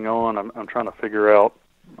working on. I'm trying to figure out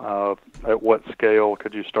at what scale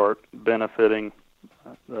could you start benefiting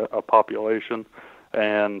a population,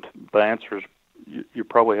 and the answer is you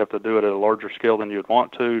probably have to do it at a larger scale than you'd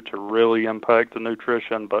want to really impact the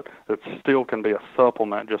nutrition, but it still can be a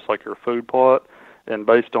supplement just like your food plot. And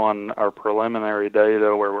based on our preliminary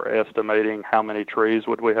data where we're estimating how many trees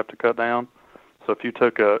would we have to cut down, so if you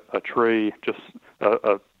took a tree, just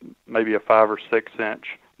maybe a 5 or 6 inch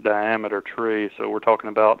diameter tree, so we're talking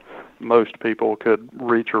about most people could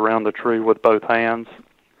reach around the tree with both hands.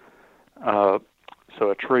 So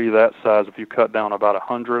a tree that size, if you cut down about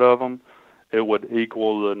 100 of them, it would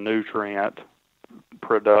equal the nutrient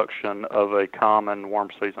production of a common warm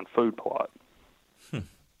season food plot.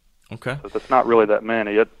 Okay. So that's not really that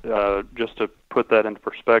many. Just to put that into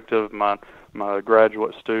perspective, my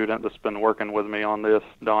graduate student that's been working with me on this,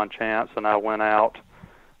 Don Chance, and I went out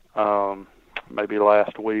maybe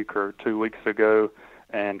last week or 2 weeks ago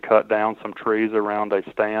and cut down some trees around a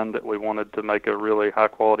stand that we wanted to make a really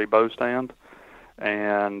high-quality bow stand.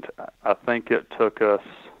 And I think it took us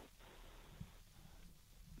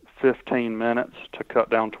 15 minutes to cut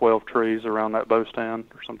down 12 trees around that bow stand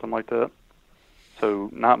or something like that. So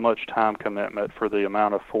not much time commitment for the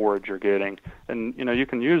amount of forage you're getting. And, you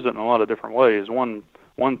can use it in a lot of different ways. One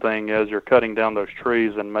thing is you're cutting down those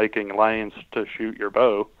trees and making lanes to shoot your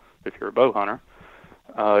bow if you're a bow hunter.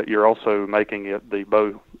 You're also making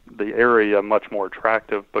the area much more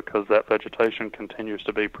attractive because that vegetation continues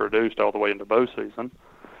to be produced all the way into bow season.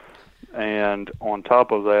 And on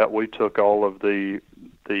top of that, we took all of the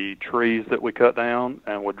trees that we cut down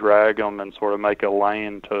and would drag them and sort of make a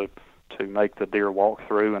lane to make the deer walk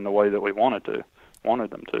through in the way that we wanted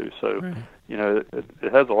them to. So, right.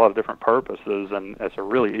 It has a lot of different purposes, and it's a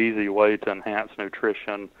really easy way to enhance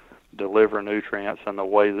nutrition, deliver nutrients in the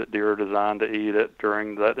way that deer are designed to eat it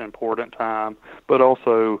during that important time, but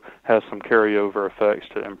also has some carryover effects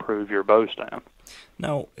to improve your bow stand.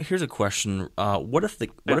 Now, here's a question. What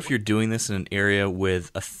if you're doing this in an area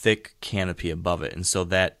with a thick canopy above it, and so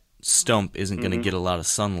that stump isn't going to get a lot of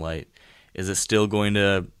sunlight? Is it still going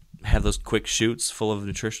to have those quick shoots full of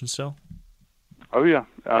nutrition still? Oh, yeah.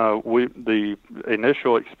 The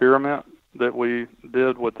initial experiment that we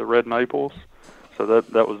did with the red maples, so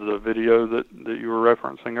that was the video that you were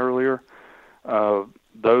referencing earlier,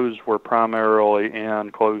 those were primarily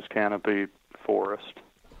in closed canopy forest.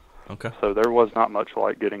 Okay. So there was not much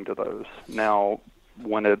light getting to those. Now,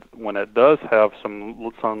 when it does have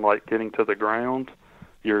some sunlight getting to the ground,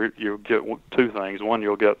 you get two things. One,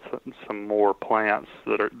 you'll get some more plants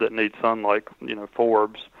that need sunlight,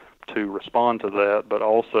 forbs, to respond to that. But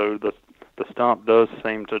also, the stump does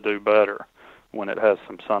seem to do better when it has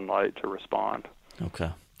some sunlight to respond.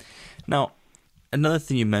 Okay. Now, another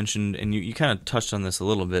thing you mentioned, and you kind of touched on this a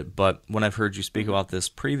little bit, but when I've heard you speak about this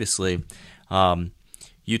previously,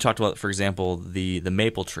 you talked about, for example, the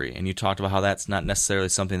maple tree, and you talked about how that's not necessarily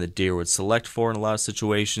something that deer would select for in a lot of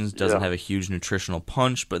situations, doesn't have a huge nutritional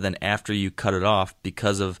punch, but then after you cut it off,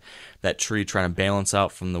 because of that tree trying to balance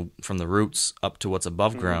out from the roots up to what's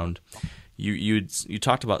above ground, you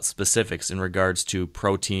talked about specifics in regards to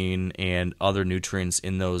protein and other nutrients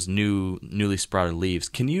in those newly sprouted leaves.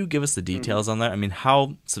 Can you give us the details on that? I mean,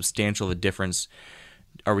 how substantial of a difference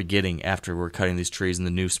are we getting after we're cutting these trees and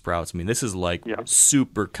the new sprouts? I mean, this is like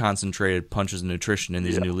super concentrated punches of nutrition in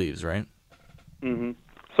these new leaves, right? Mm-hmm.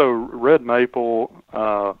 So red maple,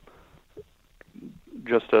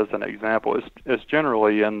 just as an example, is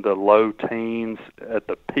generally in the low teens at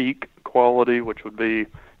the peak quality, which would be,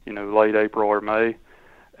 late April or May.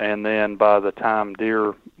 And then by the time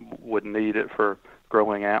deer would need it for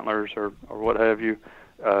growing antlers or what have you,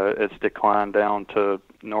 it's declined down to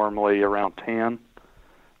normally around 10.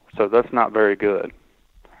 So that's not very good.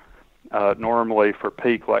 Normally for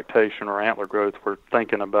peak lactation or antler growth, we're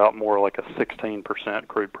thinking about more like a 16%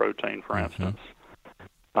 crude protein, for instance.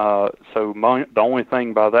 So the only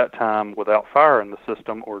thing by that time without fire in the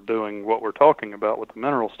system or doing what we're talking about with the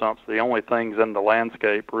mineral stumps, the only things in the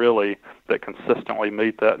landscape really that consistently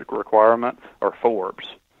meet that requirement are forbs.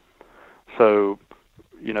 So,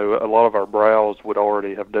 a lot of our browse would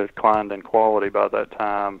already have declined in quality by that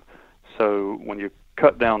time. So when you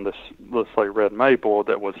cut down this, let's say, red maple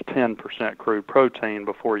that was 10% crude protein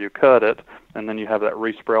before you cut it, and then you have that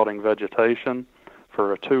resprouting vegetation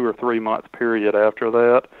for a 2 or 3 month period after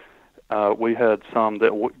that, we had some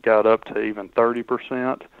that got up to even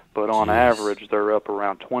 30%, but on average they're up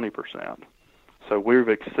around 20%. So we've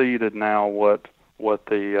exceeded now what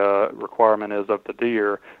the requirement is of the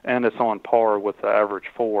deer, and it's on par with the average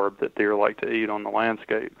forb that deer like to eat on the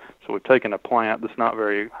landscape. So we've taken a plant that's not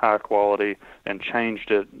very high quality and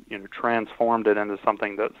changed it, transformed it into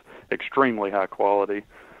something that's extremely high quality.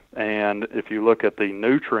 And if you look at the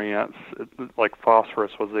nutrients, like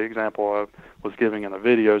phosphorus was the example I was giving in the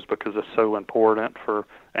videos because it's so important for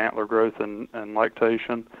antler growth and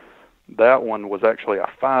lactation, that one was actually a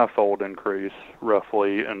 5-fold increase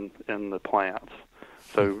roughly in the plants.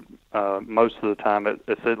 So most of the time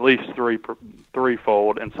it's at least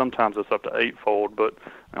threefold, and sometimes it's up to 8-fold, but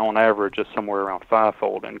on average it's somewhere around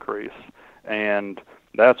 5-fold increase. And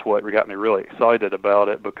that's what got me really excited about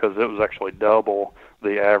it, because it was actually double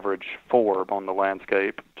the average forb on the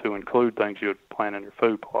landscape to include things you would plant in your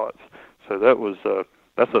food plots. So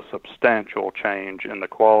that's a substantial change in the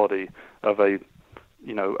quality of a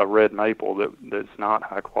red maple that's not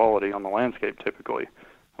high quality on the landscape typically.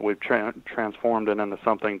 we've transformed it into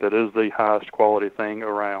something that is the highest quality thing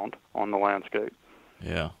around on the landscape.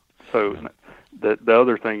 Yeah. So the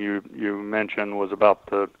other thing you mentioned was about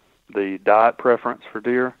the diet preference for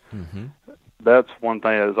deer. Mm-hmm. That's one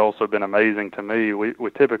thing that has also been amazing to me.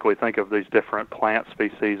 We typically think of these different plant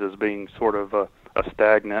species as being sort of a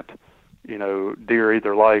stagnant, deer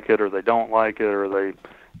either like it or they don't like it, or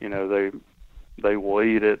they will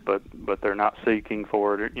eat it, but they're not seeking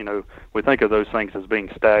for it. We think of those things as being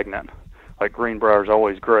stagnant. Like greenbrier's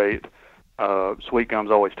always great, sweet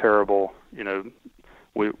gum's always terrible.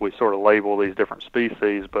 We sort of label these different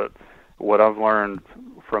species, but what I've learned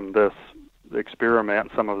from this experiment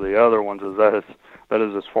and some of the other ones is that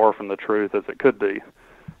is as far from the truth as it could be.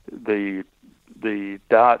 The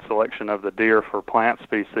diet selection of the deer for plant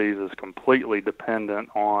species is completely dependent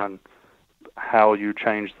on how you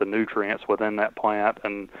change the nutrients within that plant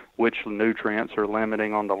and which nutrients are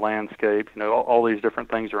limiting on the landscape. All these different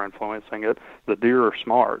things are influencing it. The deer are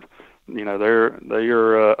smart. They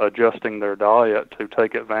are adjusting their diet to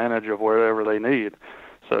take advantage of whatever they need.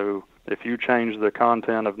 So if you change the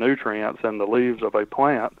content of nutrients in the leaves of a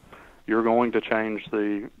plant, you're going to change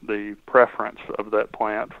the preference of that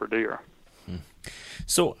plant for deer.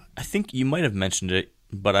 So I think you might have mentioned it,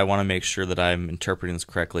 but I want to make sure that I'm interpreting this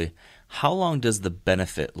correctly. How long does the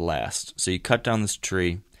benefit last? So you cut down this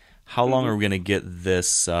tree. How long are we going to get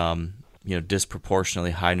this,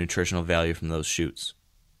 disproportionately high nutritional value from those shoots?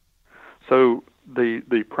 So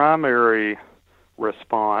the primary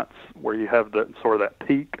response, where you have the sort of that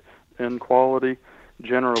peak in quality,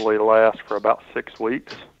 generally lasts for about 6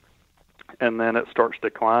 weeks, and then it starts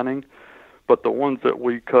declining. But the ones that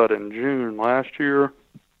we cut in June last year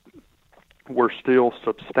were still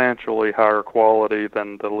substantially higher quality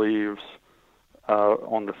than the leaves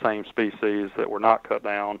on the same species that were not cut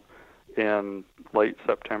down in late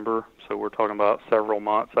September. So we're talking about several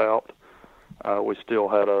months out. We still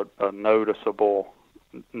had a noticeable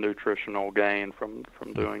nutritional gain from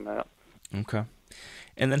doing that. Okay.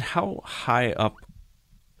 And then how high up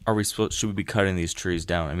should we be cutting these trees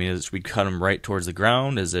down? I mean, should we cut them right towards the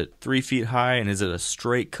ground? Is it 3 feet high, and is it a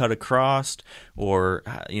straight cut across? Or,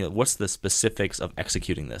 what's the specifics of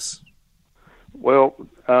executing this? Well,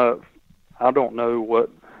 I don't know what,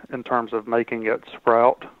 in terms of making it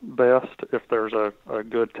sprout best, if there's a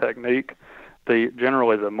good technique.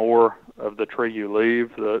 Generally, the more of the tree you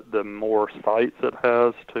leave, the more sites it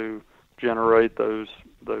has to generate those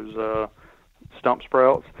stump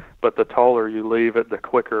sprouts. But the taller you leave it, the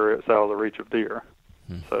quicker it's out of the reach of deer.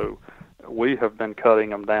 So we have been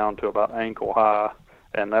cutting them down to about ankle high,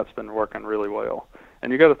 and that's been working really well.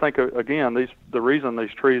 And you got to think, again, the reason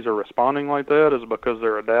these trees are responding like that is because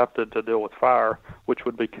they're adapted to deal with fire, which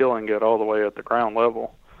would be killing it all the way at the ground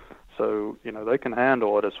level. So, they can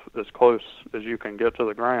handle it as close as you can get to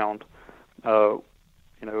the ground.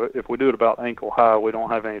 If we do it about ankle high, we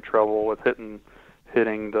don't have any trouble with hitting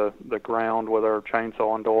the ground with our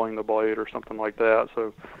chainsaw and dulling the blade or something like that.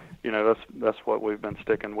 So, that's what we've been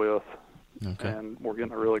sticking with. Okay. And we're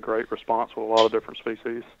getting a really great response with a lot of different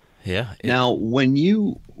species. Yeah. Now, when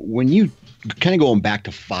you kind of going back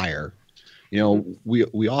to fire,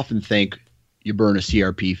 we often think you burn a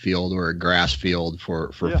CRP field or a grass field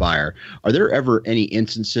for fire. Are there ever any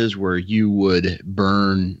instances where you would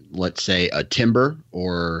burn, let's say, a timber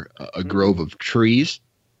or a grove of trees?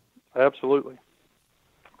 Absolutely.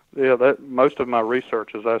 Yeah, most of my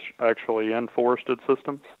research is actually in forested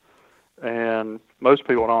systems, and most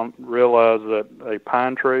people don't realize that a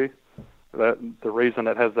pine tree, that the reason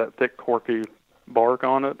it has that thick, corky bark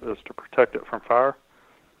on it is to protect it from fire.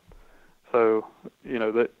 So,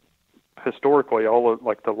 that historically, all of,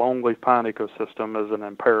 like the longleaf pine ecosystem is an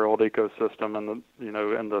imperiled ecosystem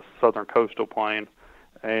in the southern coastal plain,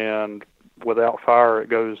 and without fire,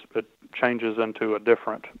 it changes into a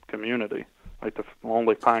different community. Like the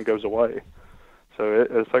longleaf pine goes away, so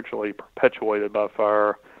it's actually perpetuated by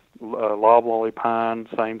fire. Loblolly pine,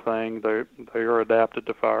 same thing. They are adapted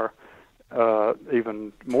to fire.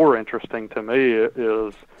 Even more interesting to me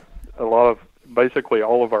is basically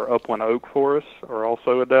all of our upland oak forests are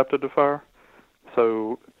also adapted to fire.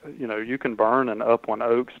 So, you can burn an upland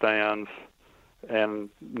oak stands and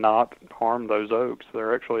not harm those oaks.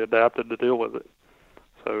 They're actually adapted to deal with it.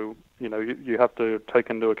 So, you have to take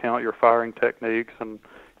into account your firing techniques, and,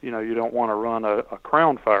 you don't want to run a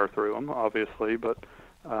crown fire through them, obviously, but,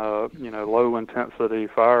 low intensity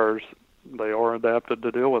fires, they are adapted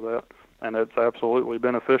to deal with that. And it's absolutely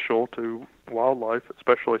beneficial to wildlife,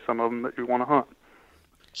 especially some of them that you want to hunt.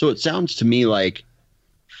 So it sounds to me like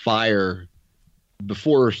fire,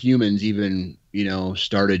 before humans even,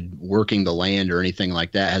 started working the land or anything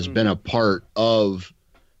like that, has been a part of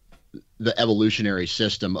the evolutionary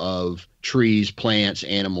system of trees, plants,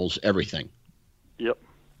 animals, everything. Yep.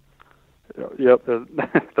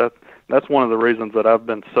 That's one of the reasons that I've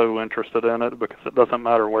been so interested in it, because it doesn't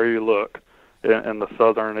matter where you look in the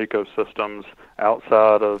southern ecosystems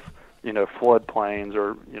outside of, floodplains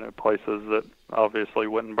or, places that obviously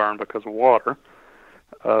wouldn't burn because of water.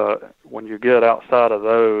 When you get outside of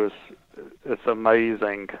those, it's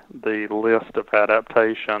amazing the list of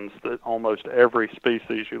adaptations that almost every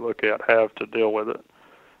species you look at have to deal with it.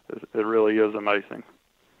 It really is amazing.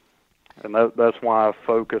 And that's why I've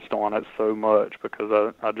focused on it so much,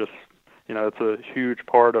 because I just, it's a huge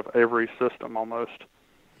part of every system almost.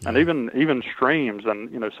 And even streams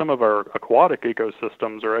and, some of our aquatic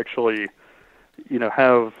ecosystems are actually,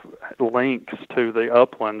 have links to the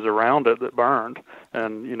uplands around it that burned.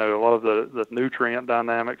 And, a lot of the nutrient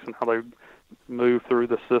dynamics and how they move through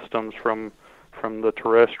the systems from the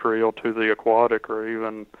terrestrial to the aquatic are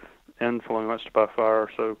even influenced by fire.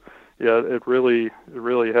 So, yeah, it really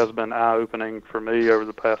has been eye-opening for me over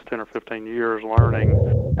the past 10 or 15 years,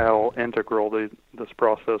 learning how integral this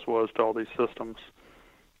process was to all these systems.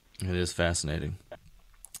 It is fascinating.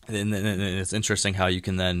 And it's interesting how you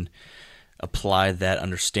can then apply that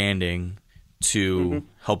understanding to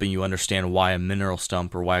helping you understand why a mineral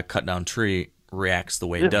stump or why a cut-down tree reacts the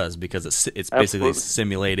way it does, because it's basically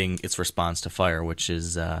simulating its response to fire, which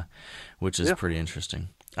is pretty interesting.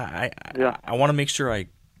 I want to make sure I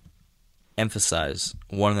emphasize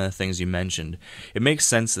one of the things you mentioned. It makes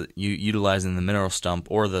sense that you utilizing the mineral stump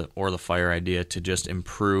or the fire idea to just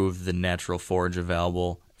improve the natural forage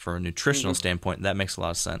available from a nutritional standpoint. That makes a lot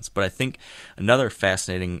of sense. But I think another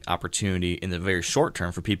fascinating opportunity in the very short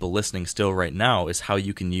term for people listening still right now is how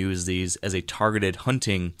you can use these as a targeted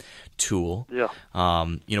hunting tool.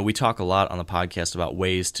 We talk a lot on the podcast about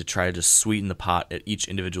ways to try to just sweeten the pot at each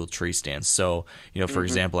individual tree stand. So, for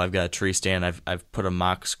example, I've got a tree stand, I've put a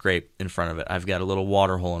mock scrape in front of it. I've got a little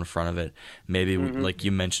water hole in front of it. Maybe, like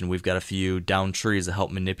you mentioned, we've got a few down trees that help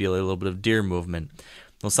manipulate a little bit of deer movement.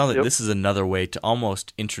 Well, it sounds like this is another way to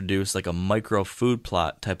almost introduce like a micro food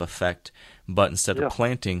plot type effect, but instead of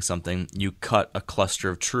planting something, you cut a cluster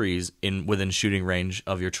of trees within shooting range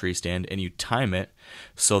of your tree stand, and you time it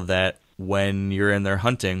so that when you're in there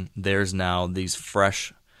hunting, there's now these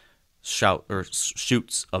fresh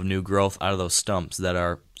shoots of new growth out of those stumps that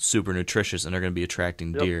are super nutritious and are going to be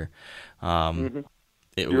attracting deer. You're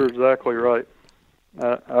exactly right.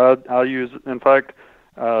 I use, in fact,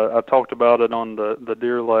 I talked about it on the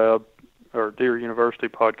Deer Lab or Deer University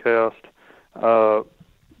podcast.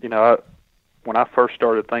 When I first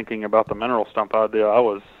started thinking about the mineral stump idea, I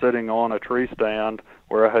was sitting on a tree stand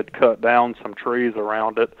where I had cut down some trees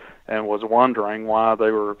around it and was wondering why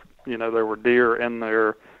there were deer in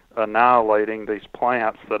there annihilating these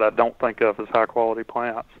plants that I don't think of as high quality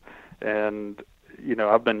plants. And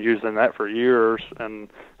I've been using that for years, and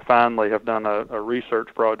finally have done a research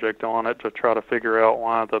project on it to try to figure out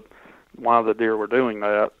why the deer were doing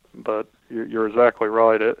that. But you're exactly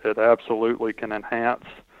right. It absolutely can enhance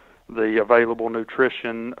the available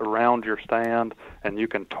nutrition around your stand, and you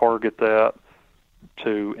can target that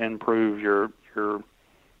to improve your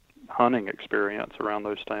hunting experience around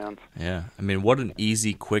those stands. Yeah. I mean, what an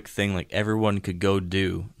easy, quick thing like everyone could go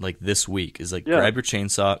do like this week is like grab your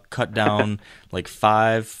chainsaw, cut down like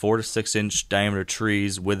 4 to 6 inch diameter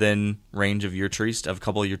trees within range of of a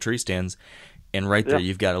couple of your tree stands, and right there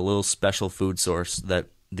you've got a little special food source that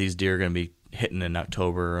these deer are going to be hitting in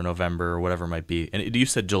October or November or whatever it might be. And you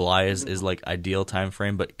said July is like ideal time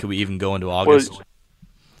frame, but could we even go into August? Well,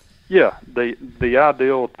 yeah, the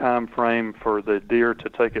ideal time frame for the deer to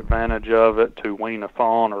take advantage of it to wean a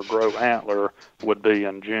fawn or grow antler would be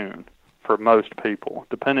in June for most people.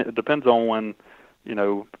 It depends on when,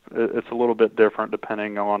 it's a little bit different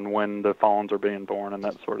depending on when the fawns are being born and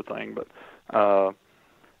that sort of thing. But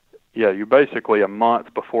you basically a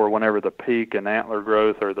month before whenever the peak in antler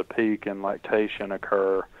growth or the peak in lactation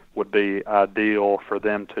occur would be ideal for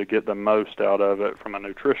them to get the most out of it from a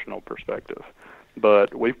nutritional perspective.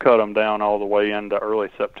 But we've cut them down all the way into early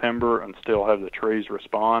September and still have the trees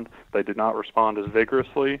respond. They did not respond as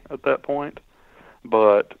vigorously at that point.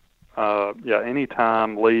 But, any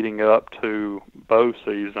time leading up to bow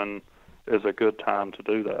season is a good time to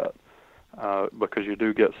do that because you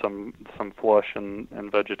do get some flush and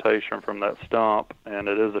vegetation from that stump, and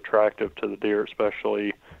it is attractive to the deer,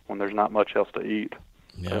 especially when there's not much else to eat,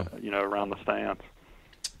 around the stands.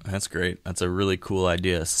 That's great. That's a really cool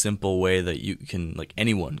idea. A simple way that you can, like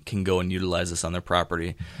anyone can go and utilize this on their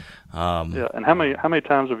property. And how many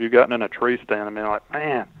times have you gotten in a tree stand and been like,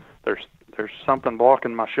 man, there's there's something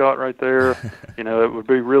blocking my shot right there. It would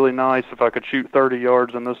be really nice if I could shoot 30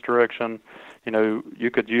 yards in this direction. You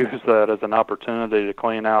could use that as an opportunity to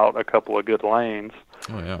clean out a couple of good lanes.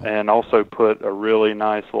 Oh, yeah. And also put a really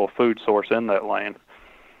nice little food source in that lane.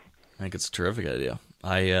 I think it's a terrific idea.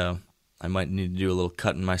 I might need to do a little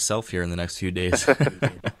cutting myself here in the next few days.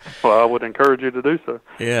 Well, I would encourage you to do so.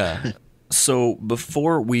 Yeah. So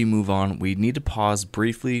before we move on, we need to pause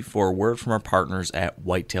briefly for a word from our partners at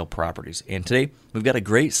Whitetail Properties. And today, we've got a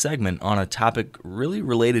great segment on a topic really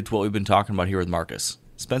related to what we've been talking about here with Marcus.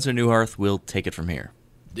 Spencer Newharth will take it from here.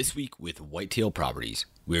 This week with Whitetail Properties,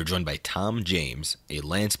 we are joined by Tom James, a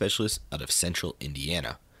land specialist out of central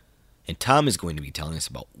Indiana. And Tom is going to be telling us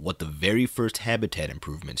about what the very first habitat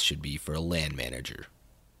improvements should be for a land manager.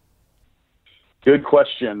 Good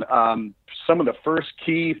question. Some of the first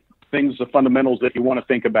key things, the fundamentals that you want to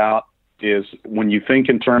think about is when you think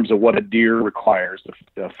in terms of what a deer requires,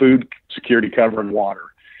 the food, security, cover, and water.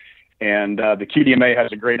 And the QDMA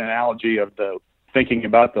has a great analogy of thinking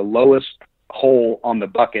about the lowest hole on the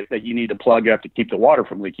bucket that you need to plug up to keep the water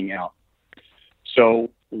from leaking out. So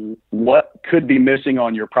what could be missing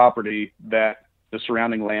on your property that the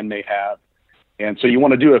surrounding land may have? And so you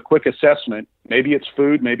want to do a quick assessment. Maybe it's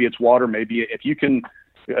food, maybe it's water, maybe it's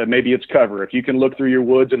cover. If you can look through your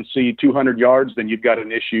woods and see 200 yards, then you've got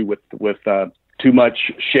an issue with too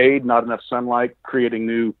much shade, not enough sunlight, creating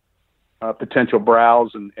new potential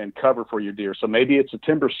browse and cover for your deer. So maybe it's a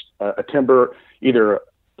timber, either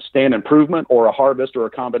stand improvement or a harvest or a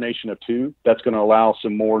combination of two. That's going to allow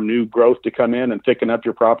some more new growth to come in and thicken up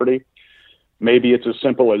your property. Maybe it's as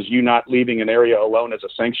simple as you not leaving an area alone as a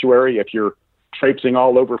sanctuary. If you're traipsing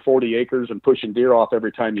all over 40 acres and pushing deer off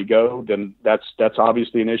every time you go, then that's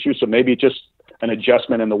obviously an issue. So maybe just an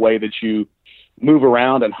adjustment in the way that you move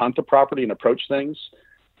around and hunt the property and approach things.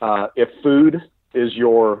 If food is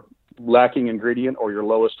your lacking ingredient or your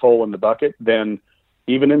lowest hole in the bucket, then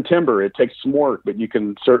even in timber, it takes some work, but you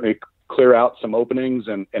can certainly clear out some openings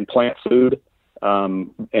and plant food. And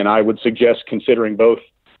I would suggest considering both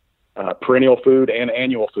perennial food and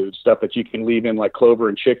annual food, stuff that you can leave in like clover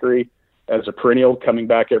and chicory as a perennial coming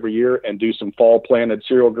back every year, and do some fall planted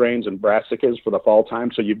cereal grains and brassicas for the fall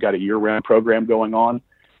time. So you've got a year-round program going on.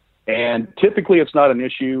 And typically it's not an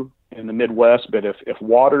issue in the Midwest, but if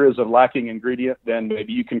water is a lacking ingredient, then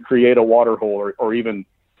maybe you can create a water hole or even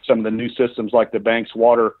some of the new systems like the Banks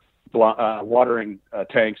watering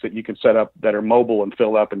tanks that you can set up that are mobile and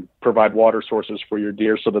fill up and provide water sources for your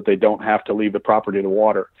deer so that they don't have to leave the property to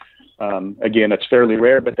water. Again, it's fairly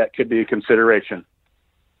rare, but that could be a consideration.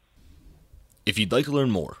 If you'd like to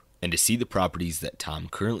learn more and to see the properties that Tom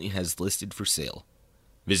currently has listed for sale,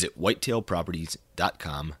 visit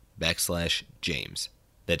whitetailproperties.com/James.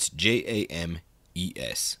 That's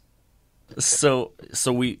JAMES. So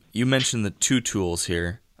you mentioned the two tools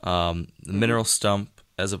here. The mineral stump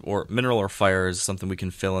or mineral or fire is something we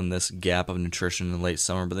can fill in this gap of nutrition in late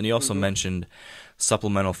summer. But then you also mentioned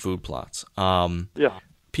supplemental food plots. Yeah.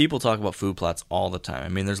 People talk about food plots all the time. I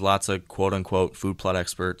mean, there's lots of quote unquote food plot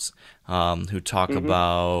experts who talk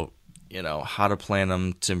about how to plant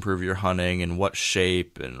them to improve your hunting and what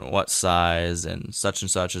shape and what size and such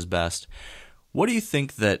is best. What do you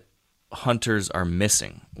think that hunters are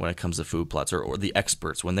missing when it comes to food plots, or the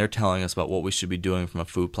experts when they're telling us about what we should be doing from a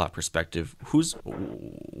food plot perspective? Where's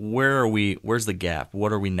the gap?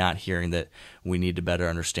 What are we not hearing that we need to better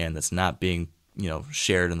understand that's not being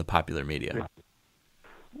shared in the popular media?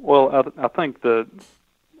 Well, I think the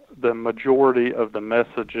majority of the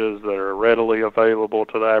messages that are readily available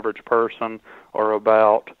to the average person are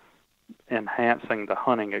about enhancing the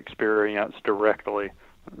hunting experience directly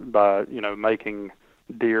by making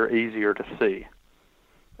deer easier to see.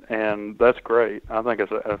 And that's great. I think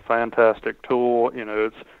it's a fantastic tool.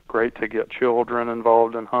 It's great to get children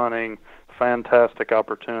involved in hunting. Fantastic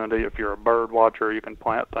opportunity. If you're a bird watcher, you can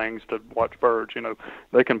plant things to watch birds.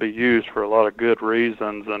 They can be used for a lot of good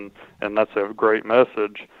reasons, and that's a great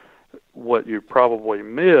message. What you probably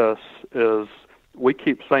miss is we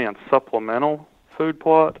keep saying supplemental food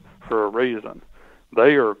plot for a reason.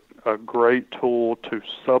 They are a great tool to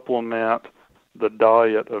supplement the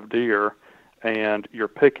diet of deer, and you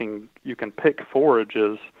can pick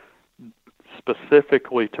forages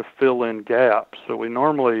specifically to fill in gaps. So we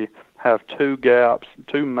normally have two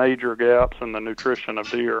major gaps in the nutrition of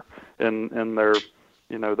deer in their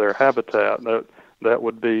their habitat. That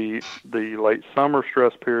would be the late summer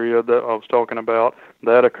stress period that I was talking about.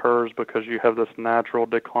 That occurs because you have this natural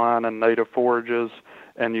decline in native forages,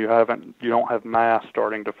 and you don't have mass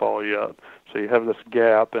starting to fall yet. So you have this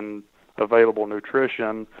gap in available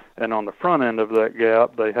nutrition, and on the front end of that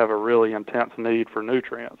gap, they have a really intense need for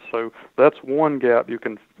nutrients. So that's one gap you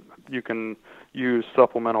can use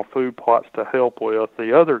supplemental food plots to help with.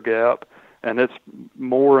 The other gap, and it's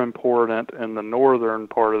more important in the northern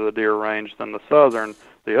part of the deer range than the southern,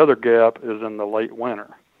 the other gap is in the late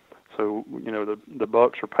winter. So, the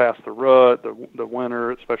bucks are past the rut, the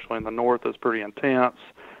winter, especially in the north, is pretty intense,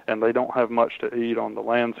 and they don't have much to eat on the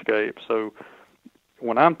landscape. So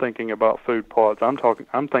when I'm thinking about food plots,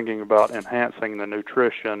 I'm thinking about enhancing the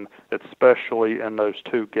nutrition, especially in those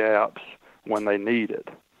two gaps when they need it.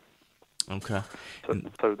 Okay.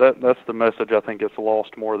 So that's the message I think gets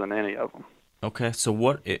lost more than any of them. Okay. So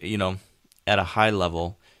what, at a high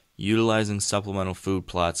level, utilizing supplemental food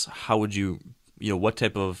plots, how would you, what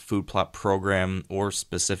type of food plot program or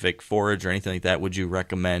specific forage or anything like that would you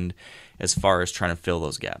recommend as far as trying to fill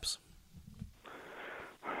those gaps?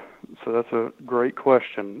 So that's a great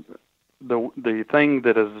question. The thing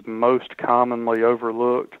that is most commonly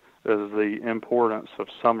overlooked is the importance of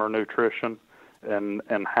summer nutrition and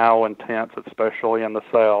how intense, especially in the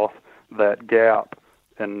south, that gap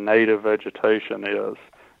in native vegetation is.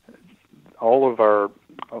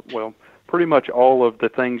 Pretty much all of the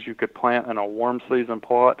things you could plant in a warm season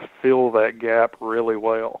plot fill that gap really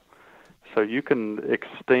well. So you can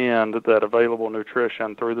extend that available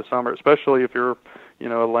nutrition through the summer, especially if you're,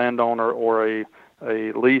 a landowner or a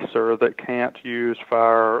leaser that can't use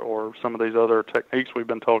fire or some of these other techniques we've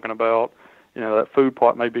been talking about. That food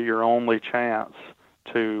plot may be your only chance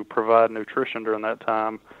to provide nutrition during that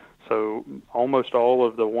time. So almost all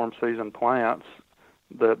of the warm season plants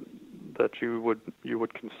that you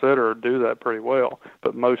would consider do that pretty well,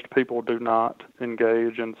 but most people do not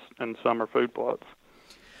engage in summer food plots.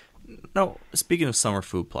 Now, speaking of summer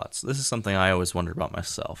food plots, this is something I always wondered about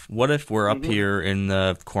myself. What if we're up here in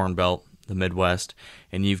the Corn Belt, the Midwest,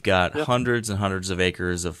 and you've got hundreds and hundreds of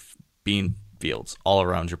acres of bean fields all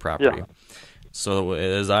around your property? Yeah. So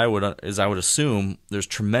as I would assume, there's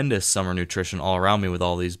tremendous summer nutrition all around me with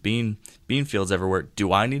all these bean fields everywhere.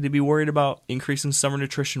 Do I need to be worried about increasing summer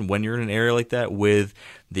nutrition when you're in an area like that with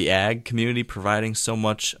the ag community providing so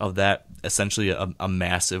much of that, essentially a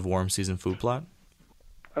massive warm season food plot?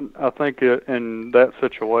 I think in that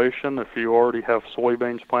situation, if you already have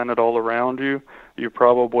soybeans planted all around you, you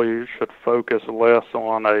probably should focus less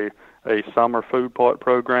on a summer food plot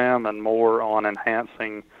program and more on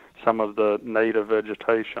enhancing some of the native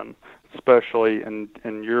vegetation. Especially in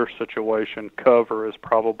your situation, cover is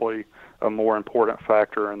probably a more important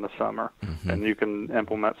factor in the summer. And you can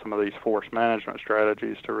implement some of these forest management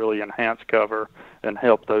strategies to really enhance cover and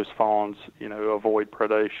help those fawns, avoid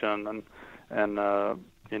predation and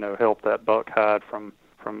help that buck hide from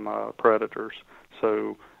predators.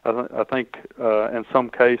 So I think in some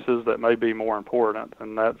cases that may be more important,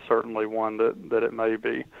 and that's certainly one that it may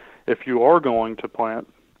be. If you are going to plant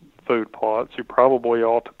food plots, you probably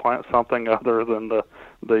ought to plant something other than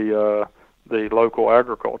the local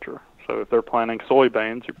agriculture. So if they're planting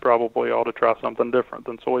soybeans, you probably ought to try something different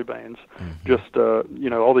than soybeans. Just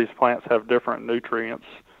all these plants have different nutrients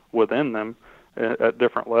within them at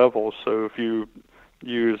different levels. So if you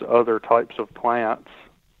use other types of plants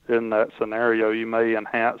in that scenario, you may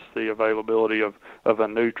enhance the availability of a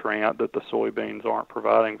nutrient that the soybeans aren't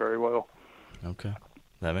providing very well. Okay,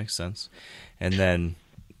 that makes sense. And then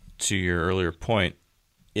to your earlier point,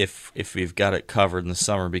 if we've got it covered in the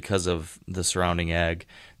summer because of the surrounding ag,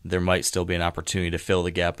 there might still be an opportunity to fill the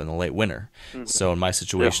gap in the late winter. So in my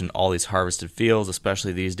situation, all these harvested fields,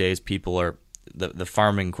 especially these days, people are the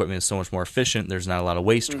farming equipment is so much more efficient. There's not a lot of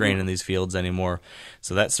waste grain in these fields anymore.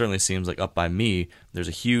 So that certainly seems like up by me, there's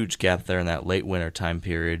a huge gap there in that late winter time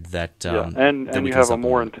period that and you have a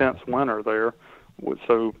more intense winter there.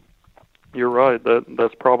 So you're right.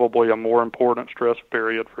 That's probably a more important stress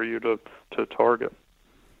period for you to target.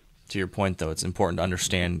 To your point, though, it's important to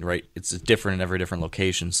understand, right? It's different in every different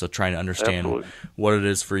location. So trying to understand what it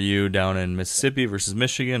is for you down in Mississippi versus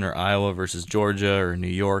Michigan, or Iowa versus Georgia, or New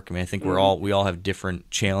York. I mean, I think we all have different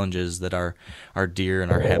challenges that our deer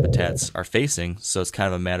and our habitats are facing. So it's kind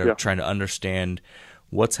of a matter of trying to understand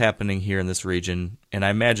what's happening here in this region. And I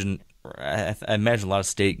imagine a lot of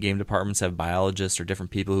state game departments have biologists or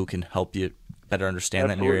different people who can help you better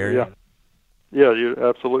understand that in your area. Yeah, you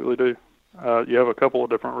absolutely do. You have a couple of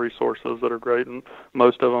different resources that are great, and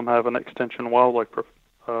most of them have an extension wildlife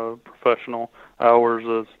professional.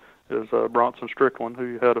 Ours is Bronson Strickland, who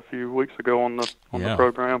you had a few weeks ago on the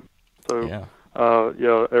program. So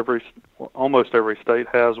almost every state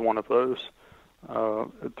has one of those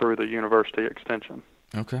through the university extension.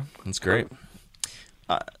 Okay, that's great.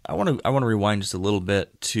 I want to rewind just a little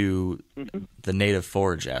bit to the native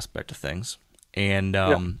forage aspect of things. And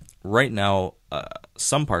right now,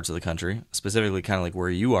 some parts of the country, specifically kind of like where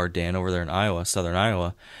you are, Dan, over there in Iowa, southern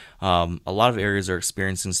Iowa, a lot of areas are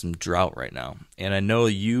experiencing some drought right now. And I know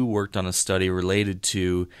you worked on a study related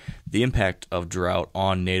to the impact of drought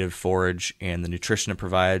on native forage and the nutrition it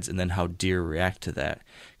provides, and then how deer react to that.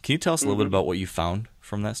 Can you tell us a little bit about what you found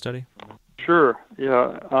from that study? Sure.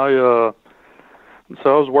 Yeah.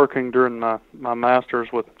 So I was working during my master's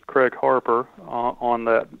with Craig Harper on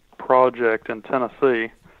that project in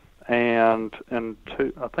Tennessee, and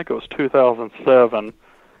I think it was 2007,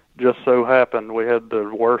 just so happened we had the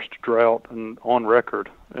worst drought on record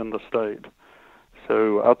in the state.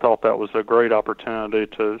 So I thought that was a great opportunity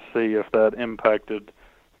to see if that impacted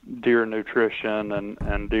deer nutrition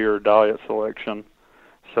and deer diet selection.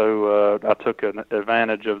 So I took an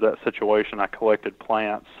advantage of that situation. I collected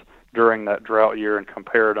plants during that drought year and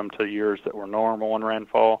compared them to years that were normal in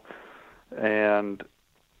rainfall, and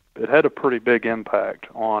it had a pretty big impact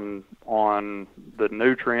on the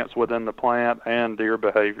nutrients within the plant and deer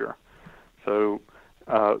behavior. So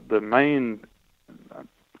the main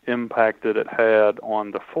impact that it had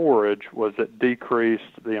on the forage was it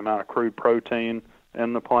decreased the amount of crude protein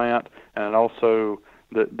in the plant, and also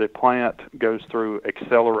the plant goes through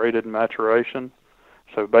accelerated maturation.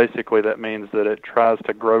 So basically that means that it tries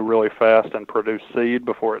to grow really fast and produce seed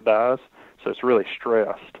before it dies. So it's really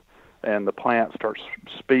stressed, and the plant starts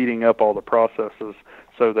speeding up all the processes.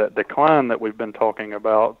 So that decline that we've been talking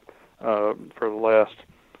about for the last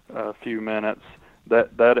few minutes,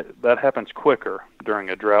 that happens quicker during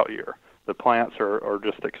a drought year. The plants are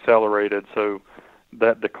just accelerated, so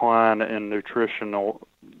that decline in nutritional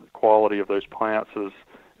quality of those plants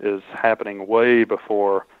is happening way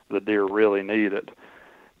before the deer really need it.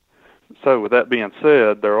 So with that being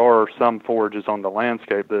said, there are some forages on the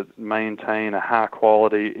landscape that maintain a high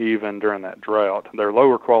quality even during that drought. They're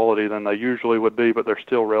lower quality than they usually would be, but they're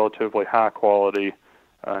still relatively high quality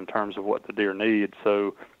in terms of what the deer need.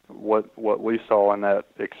 So what we saw in that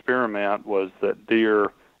experiment was that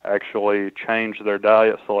deer actually changed their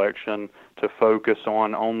diet selection to focus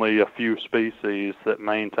on only a few species that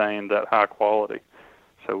maintain that high quality.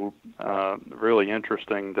 So really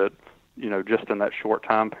interesting that, just in that short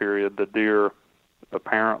time period, the deer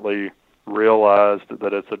apparently realized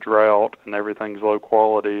that it's a drought and everything's low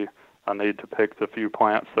quality. I need to pick the few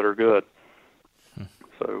plants that are good.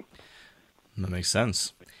 So that makes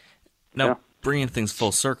sense. Now, bringing things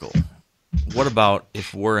full circle, what about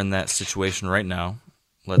if we're in that situation right now?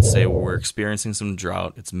 Let's say we're experiencing some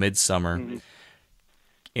drought. It's midsummer,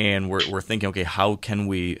 and we're thinking, okay, how can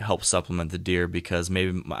we help supplement the deer? Because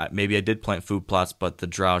maybe I did plant food plots, but the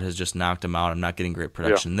drought has just knocked them out. I'm not getting great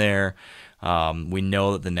production there. We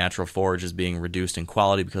know that the natural forage is being reduced in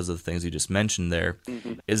quality because of the things you just mentioned there.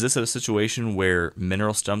 Is this a situation where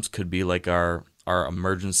mineral stumps could be like our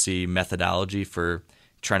emergency methodology for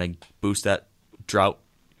trying to boost that drought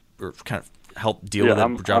or kind of help deal with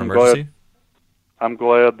that drought emergency? I'm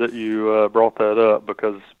glad that you brought that up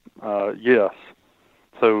because, yes.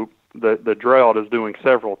 So the drought is doing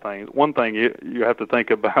several things. One thing you have to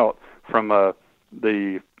think about from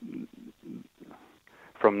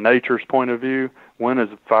nature's point of view, when is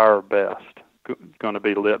fire best going to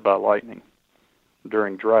be lit by lightning?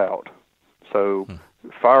 During drought. So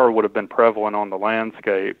fire would have been prevalent on the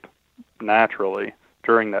landscape naturally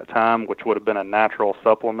during that time, which would have been a natural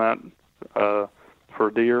supplement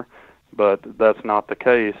for deer. But that's not the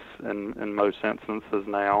case in most instances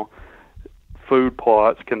now. Food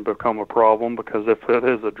plots can become a problem because if it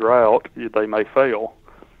is a drought, they may fail.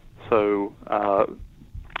 So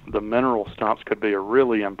the mineral stumps could be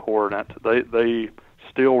really important. They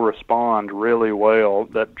still respond really well.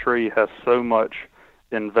 That tree has so much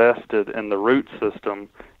invested in the root system,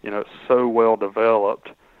 it's so well developed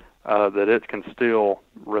that it can still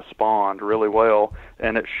respond really well,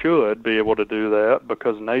 and it should be able to do that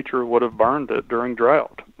because nature would have burned it during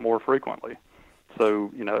drought more frequently.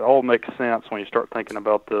 So, it all makes sense when you start thinking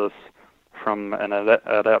about this from an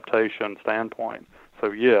adaptation standpoint.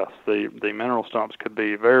 So, yes, the mineral stumps could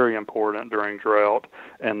be very important during drought,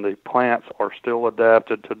 and the plants are still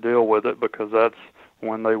adapted to deal with it because that's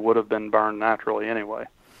when they would have been burned naturally anyway.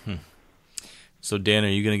 So, Dan, are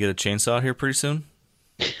you going to get a chainsaw here pretty soon?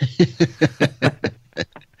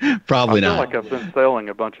 Probably not. I feel like I've been selling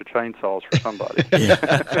a bunch of chainsaws for somebody.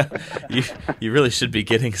 You really should be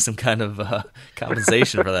getting some kind of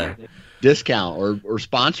compensation for that. Discount or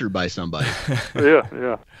sponsored by somebody.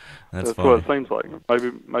 Yeah. That's what it seems like.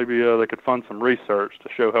 Maybe they could fund some research to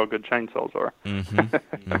show how good chainsaws are.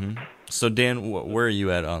 So, Dan, where are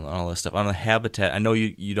you at on all this stuff? On the habitat, I know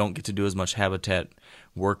you don't get to do as much habitat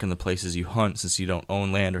work in the places you hunt since you don't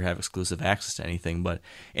own land or have exclusive access to anything, but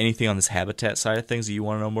anything on this habitat side of things that you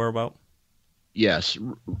want to know more about? Yes.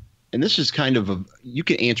 And this is kind of you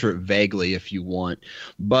can answer it vaguely if you want,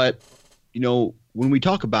 but when we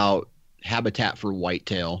talk about habitat for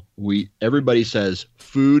whitetail, everybody says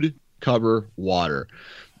food, cover, water.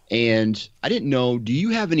 And I didn't know, do you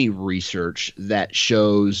have any research that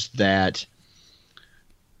shows that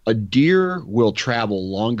a deer will travel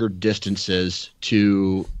longer distances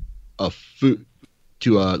to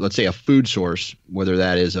let's say a food source, whether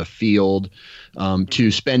that is a field,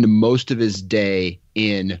 to spend most of his day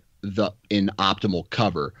in optimal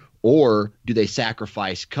cover, or do they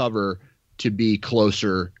sacrifice cover to be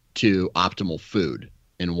closer to optimal food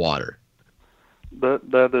and water? That's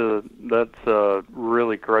a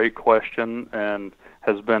really great question and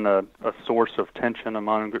has been a source of tension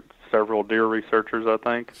among several deer researchers, I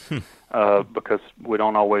think, because we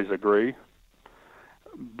don't always agree.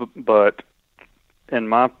 But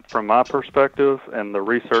from my perspective and the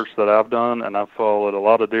research that I've done, and I've followed a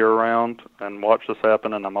lot of deer around and watched this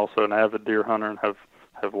happen, and I'm also an avid deer hunter and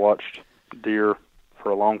have watched deer for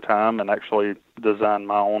a long time and actually designed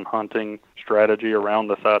my own hunting strategy around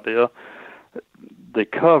this idea. The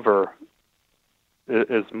cover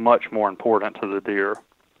is much more important to the deer.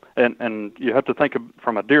 And you have to think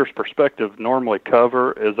from a deer's perspective, normally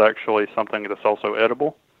cover is actually something that's also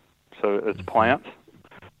edible. So it's plants.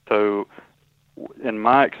 So in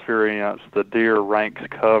my experience, the deer ranks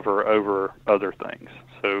cover over other things.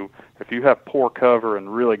 So if you have poor cover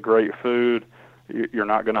and really great food, you're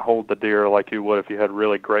not going to hold the deer like you would if you had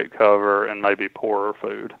really great cover and maybe poorer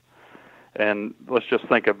food. And let's just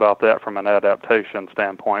think about that from an adaptation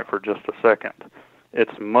standpoint for just a second.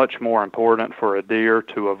 It's much more important for a deer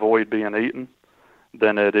to avoid being eaten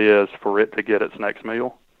than it is for it to get its next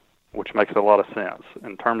meal, which makes a lot of sense.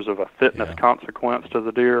 In terms of a fitness consequence to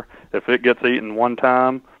the deer, if it gets eaten one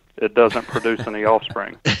time, it doesn't produce any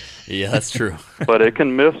offspring. Yeah, that's true. But it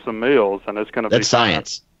can miss some meals, and it's going to be That's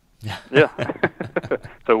science. Yeah.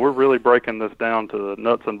 So we're really breaking this down to the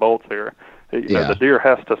nuts and bolts here. The deer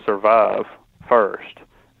has to survive first,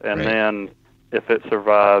 and then if it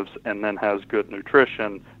survives and then has good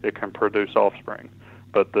nutrition, it can produce offspring.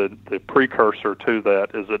 But the precursor to that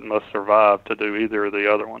is it must survive to do either of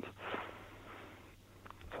the other ones.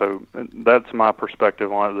 So that's my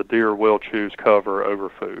perspective on it. The deer will choose cover over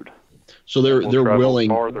food. So they're willing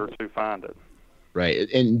farther to find it. Right.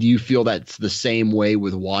 And do you feel that's the same way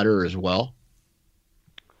with water as well?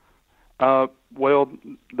 Well,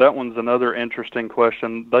 that one's another interesting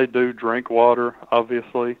question. They do drink water,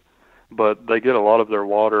 obviously, but they get a lot of their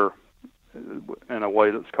water in a way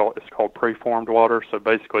it's called preformed water. So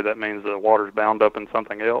basically that means the water's bound up in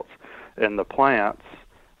something else. And the plants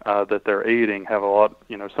that they're eating have a lot,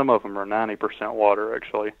 some of them are 90% water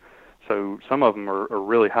actually. So some of them are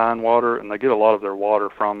really high in water, and they get a lot of their water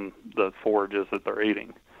from the forages that they're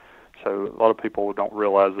eating. So a lot of people don't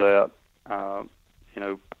realize that.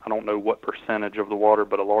 I don't know what percentage of the water,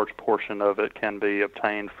 but a large portion of it can be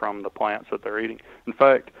obtained from the plants that they're eating. In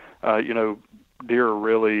fact, deer are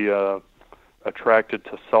really attracted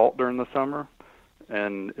to salt during the summer.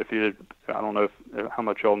 And I don't know how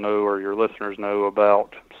much y'all know or your listeners know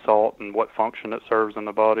about salt and what function it serves in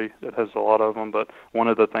the body. It has a lot of them, but one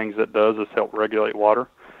of the things it does is help regulate water.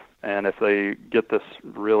 And if they get this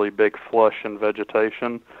really big flush in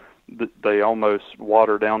vegetation, they almost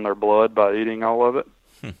water down their blood by eating all of it.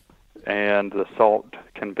 And the salt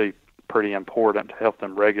can be pretty important to help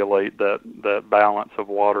them regulate that balance of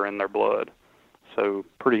water in their blood. So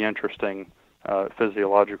pretty interesting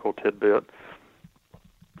physiological tidbit.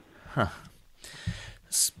 Huh.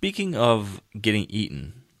 Speaking of getting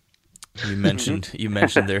eaten, you mentioned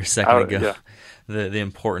there a second ago the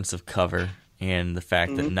importance of cover and the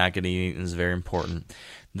fact that not getting eaten is very important.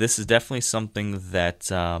 This is definitely something that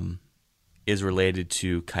is related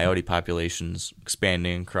to coyote populations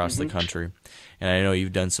expanding across the country. And I know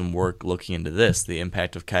you've done some work looking into this, the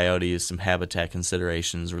impact of coyotes, some habitat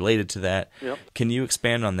considerations related to that. Yep. Can you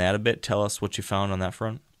expand on that a bit? Tell us what you found on that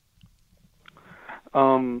front.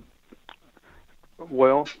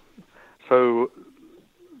 Well, so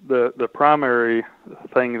the primary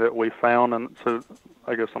thing that we found, and so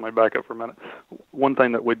I guess let me back up for a minute. One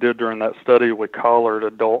thing that we did during that study, we collared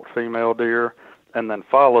adult female deer and then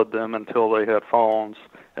followed them until they had fawns,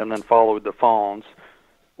 and then followed the fawns.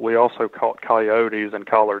 We also caught coyotes and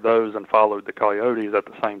collared those and followed the coyotes at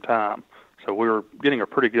the same time. So we were getting a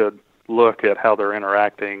pretty good look at how they're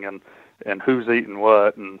interacting and who's eating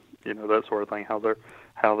what, and that sort of thing, how the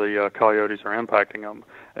coyotes are impacting them.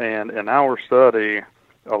 And in our study,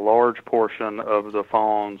 a large portion of the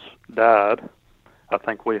fawns died. I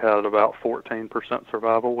think we had about 14%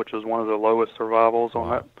 survival, which is one of the lowest survivals on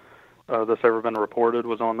that that's ever been reported,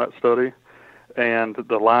 was on that study. And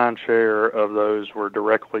the lion's share of those were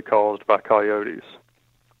directly caused by coyotes.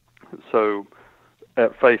 So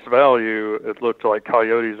at face value, it looked like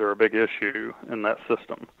coyotes are a big issue in that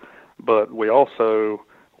system. But we also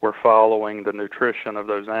were following the nutrition of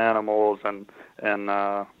those animals and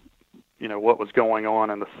what was going on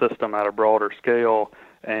in the system at a broader scale.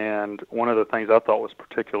 And one of the things I thought was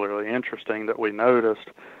particularly interesting that we noticed,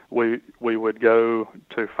 we would go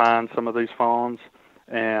to find some of these fawns,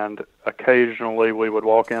 and occasionally we would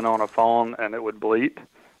walk in on a fawn and it would bleat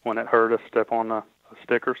when it heard us step on a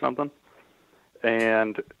stick or something.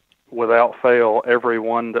 And without fail, every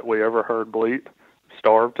one that we ever heard bleat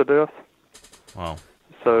starved to death. Wow.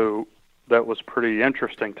 So that was pretty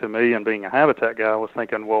interesting to me, and being a habitat guy, I was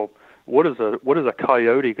thinking, well, what is a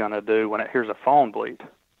coyote going to do when it hears a fawn bleat?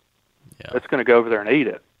 Yeah. It's going to go over there and eat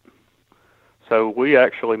it. So we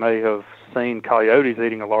actually may have seen coyotes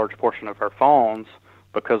eating a large portion of our fawns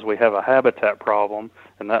because we have a habitat problem,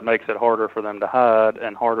 and that makes it harder for them to hide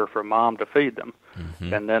and harder for mom to feed them.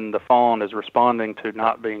 Mm-hmm. And then the fawn is responding to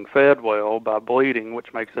not being fed well by bleeding,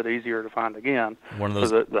 which makes it easier to find again. One of those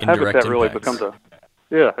so the habitat really becomes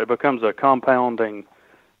a compounding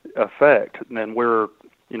effect. And then we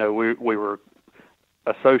were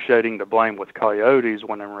associating the blame with coyotes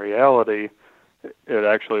when in reality it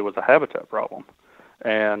actually was a habitat problem.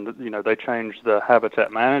 And they changed the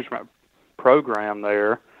habitat management program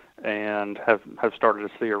there and have started to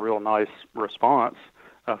see a real nice response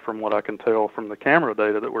from what I can tell from the camera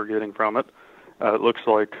data that we're getting from it. It looks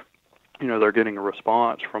like they're getting a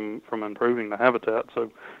response from improving the habitat.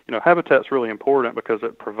 So habitat's really important because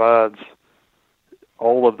it provides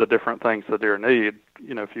all of the different things the deer need.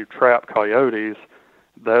 If you trap coyotes,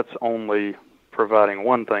 that's only providing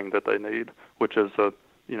one thing that they need, which is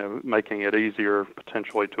making it easier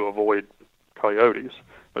potentially to avoid coyotes.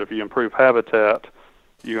 But if you improve habitat,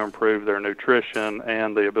 you improve their nutrition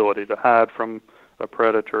and the ability to hide from a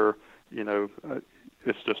predator.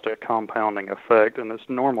 It's just a compounding effect, and it's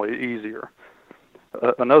normally easier.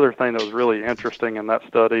 Another thing that was really interesting in that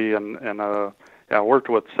study, and I worked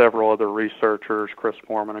with several other researchers, Chris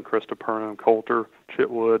Moorman and Krista Purnham, Coulter,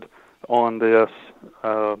 Chitwood, on this.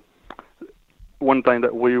 One thing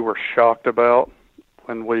that we were shocked about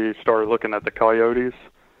when we started looking at the coyotes,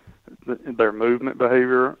 their movement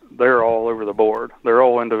behavior, they're all over the board. They're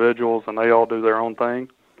all individuals, and they all do their own thing.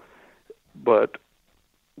 But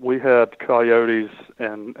we had coyotes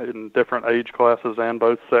in different age classes and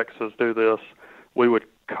both sexes do this. We would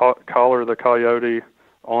collar the coyote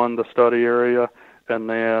on the study area, and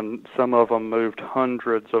then some of them moved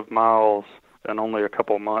hundreds of miles in only a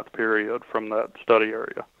couple-month period from that study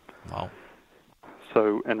area. Wow.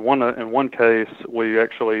 So in one case, it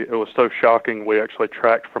was so shocking, we actually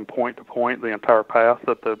tracked from point to point the entire path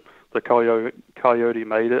that the coyote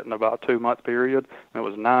made it in about a 2-month period, and it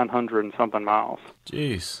was 900 and something miles.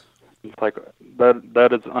 Jeez. It's like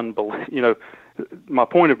that is unbelievable. My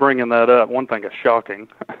point of bringing that up, one thing is shocking.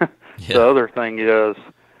 Yeah. The other thing is,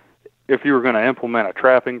 if you were going to implement a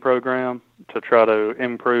trapping program to try to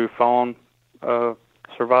improve fawn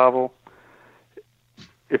survival,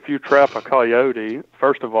 if you trap a coyote,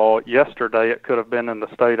 first of all, yesterday it could have been in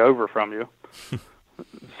the state over from you.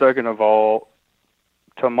 Second of all,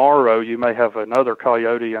 tomorrow you may have another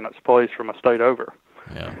coyote in its place from a state over.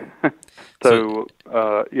 Yeah. So,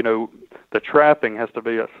 the trapping has to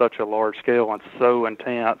be at such a large scale and so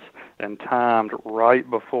intense and timed right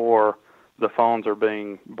before the fawns are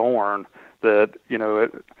being born that,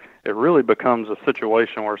 it really becomes a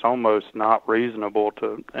situation where it's almost not reasonable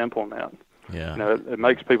to implement. Yeah. It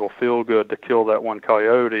makes people feel good to kill that one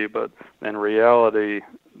coyote, but in reality,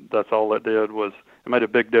 that's all it did was it made a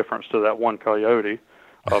big difference to that one coyote,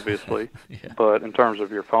 obviously. Yeah. But in terms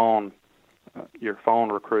of your fawn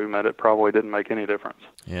recruitment, it probably didn't make any difference.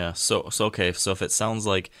 Yeah. So okay. So if it sounds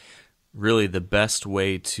like really the best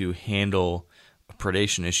way to handle a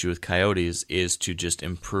predation issue with coyotes is to just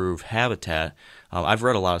improve habitat. I've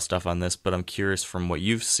read a lot of stuff on this, but I'm curious from what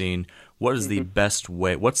you've seen, what is the best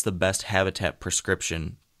way? What's the best habitat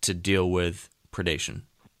prescription to deal with predation,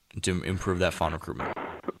 to improve that fawn recruitment?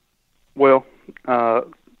 Well,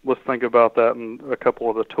 let's think about that and a couple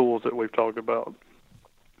of the tools that we've talked about.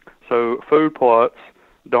 So food plots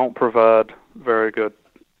don't provide very good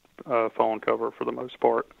fawn cover for the most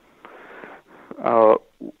part.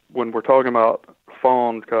 When we're talking about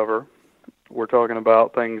fawn cover, we're talking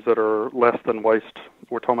about things that are less than waist.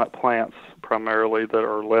 We're talking about plants primarily that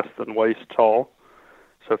are less than waist tall.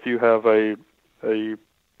 So if you have a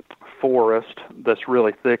forest that's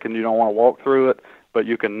really thick and you don't want to walk through it, but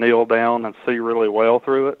you can kneel down and see really well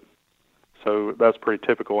through it. So that's pretty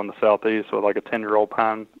typical in the southeast with like a 10-year-old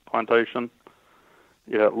pine plantation.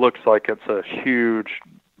 Yeah, it looks like it's a huge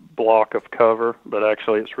block of cover, but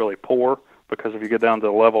actually it's really poor, because if you get down to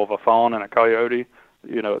the level of a fawn and a coyote,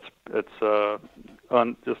 it's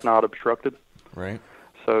just not obstructed. Right.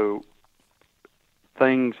 So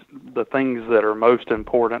the things that are most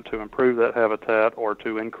important to improve that habitat or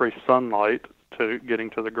to increase sunlight to getting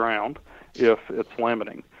to the ground, if it's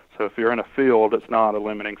limiting. So if you're in a field, it's not a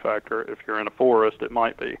limiting factor. If you're in a forest, it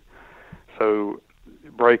might be. So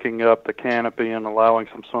breaking up the canopy and allowing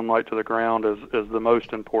some sunlight to the ground is the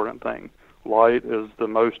most important thing. Light is the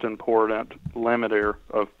most important limiter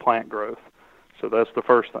of plant growth. So that's the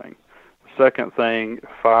first thing. The second thing,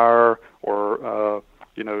 fire or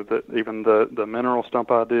even the mineral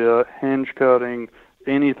stump idea, hinge cutting,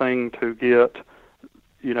 anything to get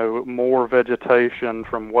more vegetation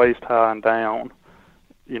from waist high and down.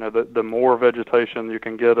 The more vegetation you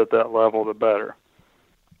can get at that level, the better.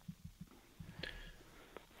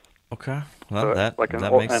 Okay, well, that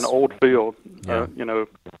makes an old field. Yeah.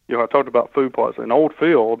 I talked about food plots. An old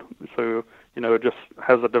field, so it just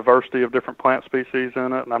has a diversity of different plant species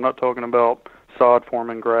in it. And I'm not talking about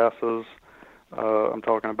sod-forming grasses. I'm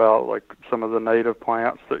talking about like some of the native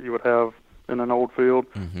plants that you would have in an old field.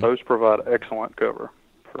 Mm-hmm. Those provide excellent cover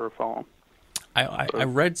for a fawn. I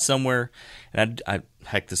read somewhere, and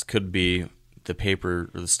heck, this could be the paper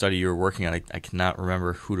or the study you were working on. I cannot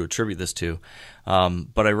remember who to attribute this to,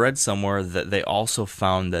 but I read somewhere that they also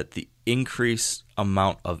found that the increased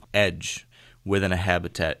amount of edge within a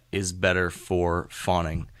habitat is better for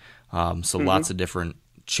fawning. So lots of different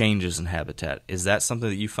changes in habitat. Is that something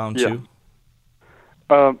that you found too?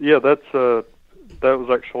 Yeah, that was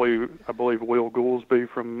actually, I believe, Will Goolsby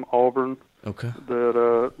from Auburn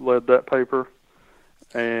that led that paper.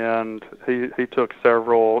 And he took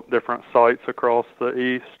several different sites across the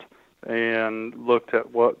east and looked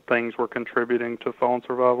at what things were contributing to fawn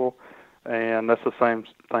survival. And that's the same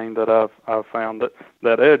thing that I've found,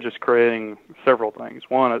 that edge is creating several things.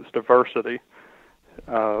 One, it's diversity.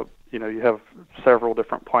 You have several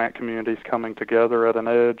different plant communities coming together at an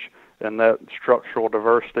edge, and that structural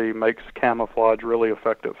diversity makes camouflage really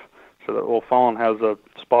effective. So that little fawn has a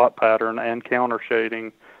spot pattern and counter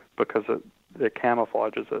shading because it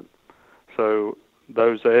camouflages it. So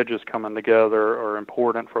those edges coming together are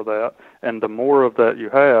important for that. And the more of that you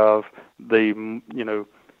have,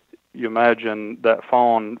 you imagine that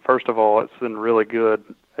fawn, first of all, it's in really good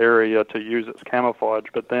area to use its camouflage,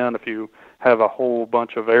 but then if you have a whole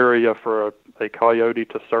bunch of area for a coyote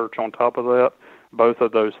to search on top of that, both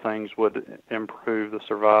of those things would improve the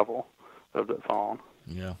survival of that fawn.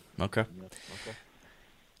 Yeah, okay.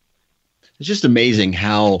 It's just amazing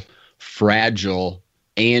how fragile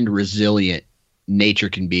and resilient nature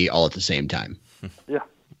can be all at the same time. Yeah.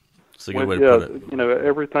 It's a good way to put it.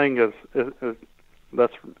 Everything is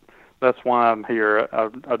that's why I'm here.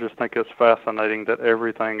 I just think it's fascinating that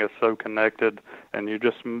everything is so connected, and you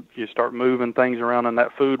start moving things around in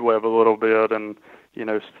that food web a little bit, and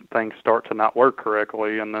things start to not work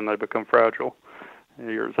correctly, and then they become fragile.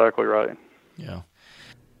 You're exactly right. Yeah.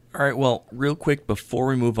 All right, well, real quick before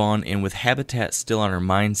we move on, and with habitat still on our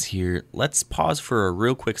minds here, let's pause for a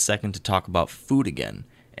real quick second to talk about food again,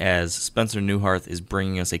 as Spencer Neuharth is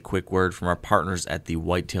bringing us a quick word from our partners at the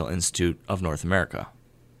Whitetail Institute of North America.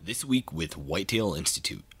 This week with Whitetail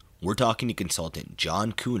Institute, we're talking to consultant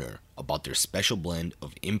John Cooner about their special blend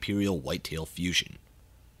of Imperial Whitetail Fusion,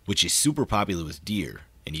 which is super popular with deer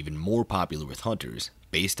and even more popular with hunters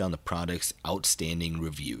based on the product's outstanding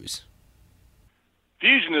reviews.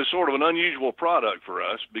 Fusion is sort of an unusual product for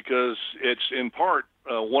us because it's in part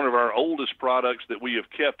one of our oldest products that we have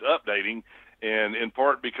kept updating, and in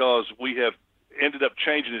part because we have ended up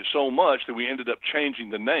changing it so much that we ended up changing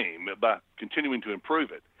the name by continuing to improve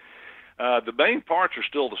it. The main parts are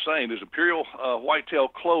still the same. There's Imperial Whitetail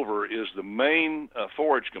Clover is the main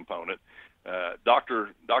forage component. Dr.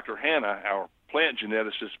 Hanna, our plant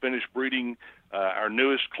geneticist, finished breeding our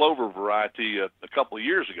newest clover variety a couple of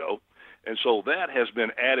years ago. And so that has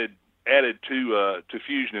been added to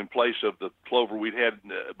Fusion in place of the clover we'd had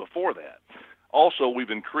before that. Also,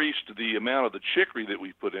 we've increased the amount of the chicory that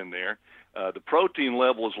we put in there. The protein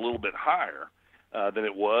level is a little bit higher than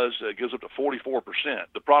it was. It goes up to 44%.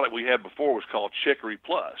 The product we had before was called Chicory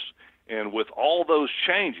Plus. And with all those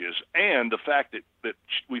changes and the fact that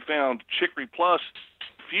we found Chicory Plus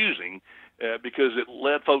fusing because it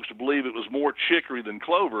led folks to believe it was more chicory than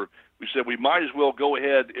clover. We said we might as well go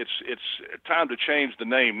ahead. It's time to change the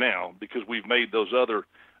name now because we've made those other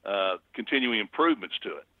continuing improvements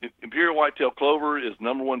to it. Imperial whitetail clover is the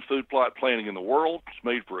 #1 food plot planting in the world. It's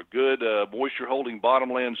made for a good moisture-holding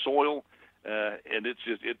bottomland soil, and it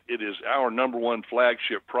is our #1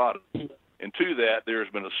 flagship product. And to that, there's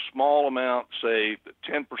been a small amount, say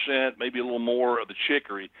 10%, maybe a little more of the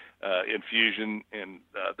chicory infusion, and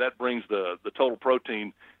that brings the total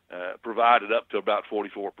protein provided up to about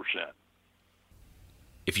 44%.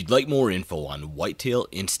 If you'd like more info on Whitetail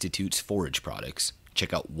Institute's forage products,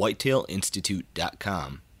 check out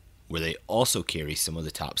whitetailinstitute.com, where they also carry some of the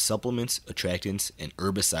top supplements, attractants, and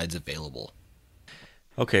herbicides available.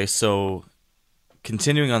 Okay, so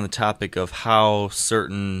continuing on the topic of how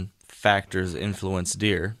certain factors influence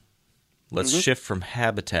deer, let's shift from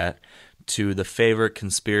habitat to the favorite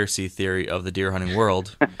conspiracy theory of the deer hunting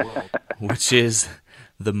world, which is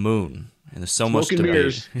the moon. And there's so much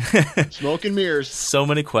debate. Smoke and mirrors. So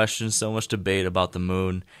many questions, so much debate about the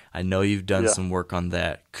moon. I know you've done some work on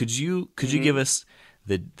that. Could you give us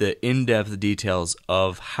the in-depth details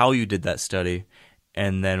of how you did that study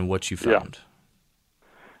and then what you found?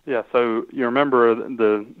 Yeah, so you remember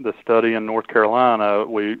the study in North Carolina,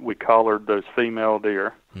 we collared those female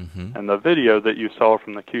deer, and the video that you saw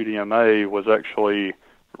from the QDMA was actually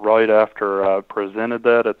right after I presented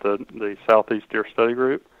that at the Southeast Deer Study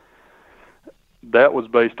Group. That was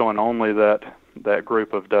based on only that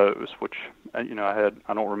group of does, which, I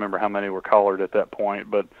don't remember how many were collared at that point,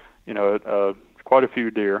 but, quite a few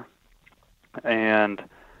deer. And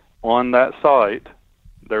on that site,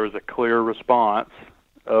 there was a clear response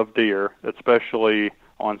of deer, especially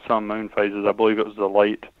on some moon phases. I believe it was the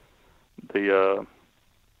late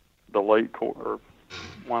quarter.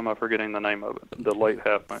 Why am I forgetting the name of it? The late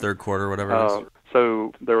half moon. Third quarter, whatever it is.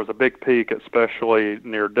 So there was a big peak, especially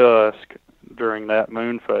near dusk during that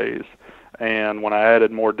moon phase. And when I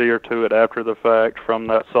added more deer to it after the fact from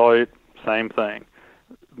that site, same thing.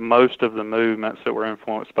 Most of the movements that were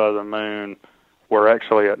influenced by the moon were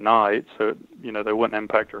actually at night, so they wouldn't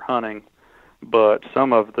impact your hunting. But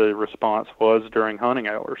some of the response was during hunting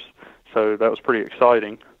hours. So that was pretty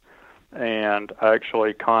exciting. And I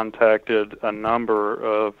actually contacted a number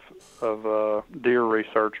of deer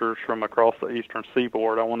researchers from across the eastern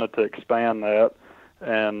seaboard. I wanted to expand that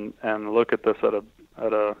and look at this at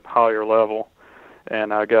a higher level.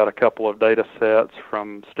 And I got a couple of data sets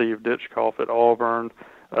from Steve Ditchkoff at Auburn,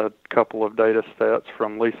 a couple of data sets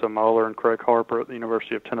from Lisa Muller and Craig Harper at the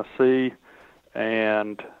University of Tennessee,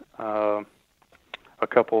 and a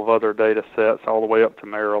couple of other data sets all the way up to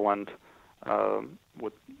Maryland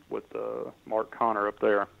with Mark Connor up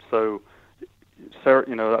there. So,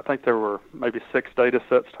 I think there were maybe 6 data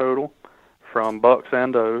sets total from bucks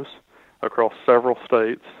and does across several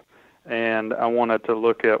states, and I wanted to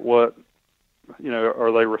look at what,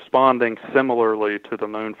 are they responding similarly to the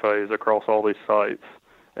moon phase across all these sites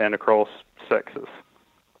and across sexes.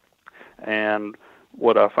 And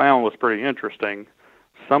what I found was pretty interesting.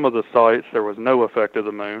 Some of the sites, there was no effect of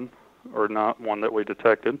the moon, or not one that we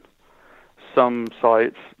detected. Some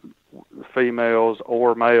sites, females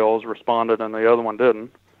or males responded and the other one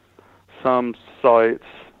didn't. Some sites,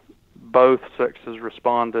 both sexes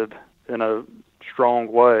responded in a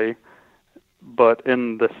strong way, but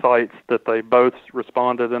in the sites that they both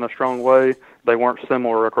responded in a strong way, they weren't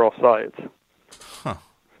similar across sites. Huh.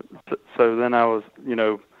 So then I was,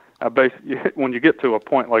 when you get to a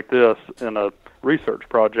point like this in a research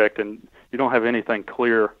project and you don't have anything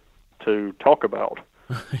clear to talk about,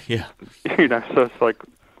 yeah, so it's like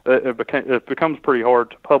it becomes pretty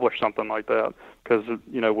hard to publish something like that because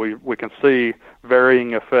we can see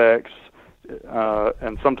varying effects,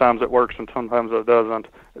 and sometimes it works and sometimes it doesn't.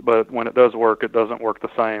 But when it does work, it doesn't work the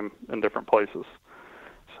same in different places.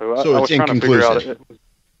 So I was trying to figure out.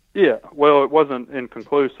 Yeah, well, it wasn't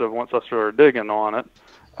inconclusive once I started digging on it.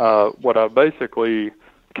 What I basically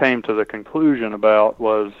came to the conclusion about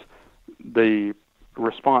was the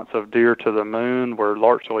response of deer to the moon were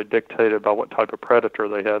largely dictated by what type of predator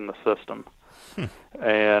they had in the system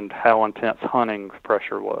and how intense hunting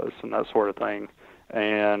pressure was and that sort of thing.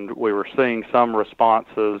 And we were seeing some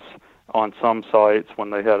responses on some sites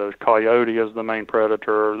when they had a coyote as the main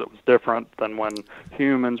predator that was different than when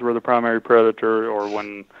humans were the primary predator, or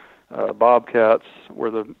when bobcats were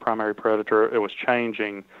the primary predator. It was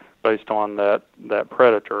changing based on that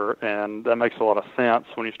predator, and that makes a lot of sense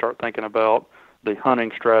when you start thinking about the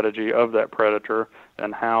hunting strategy of that predator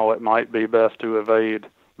and how it might be best to evade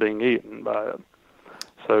being eaten by it.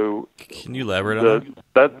 So, can you elaborate on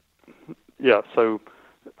that? Yeah. So,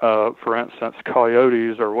 for instance,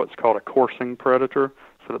 coyotes are what's called a coursing predator.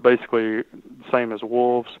 So that basically, same as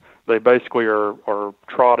wolves, they basically are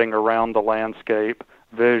trotting around the landscape,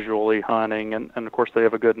 visually hunting, and of course they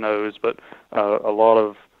have a good nose, but a lot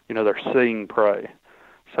of, they're seeing prey.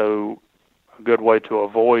 So a good way to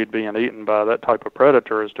avoid being eaten by that type of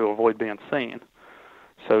predator is to avoid being seen.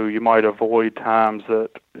 So you might avoid times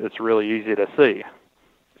that it's really easy to see,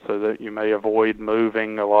 so that you may avoid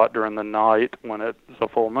moving a lot during the night when it's a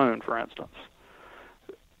full moon, for instance.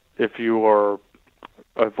 If you are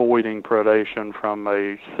avoiding predation from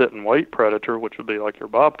a sit-and-wait predator, which would be like your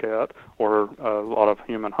bobcat or a lot of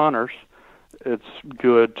human hunters, it's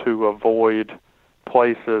good to avoid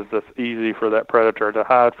places that's easy for that predator to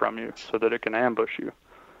hide from you so that it can ambush you.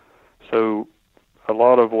 So a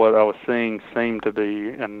lot of what I was seeing seemed to be,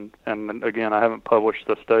 and again, I haven't published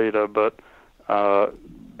this data, but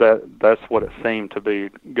that's what it seemed to be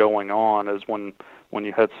going on, is when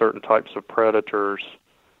you had certain types of predators,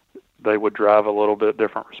 they would drive a little bit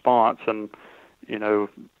different response, and deer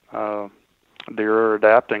are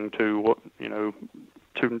adapting to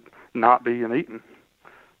to not being eaten.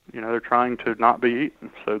 They're trying to not be eaten,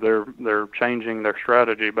 so they're changing their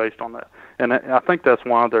strategy based on that. And I think that's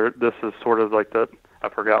why this is sort of like that. I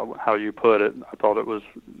forgot how you put it. I thought it was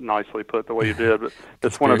nicely put the way you did, but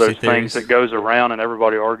it's one of those things that goes around and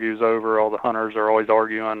everybody argues over. All the hunters are always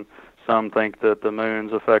arguing. Some think that the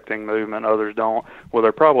moon's affecting movement, others don't. Well,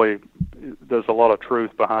 there's a lot of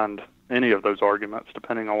truth behind any of those arguments,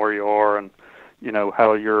 depending on where you are and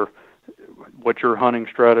what your hunting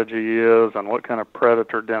strategy is and what kind of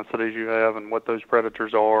predator densities you have and what those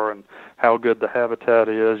predators are and how good the habitat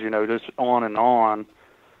is. Just on and on.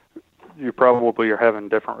 You probably are having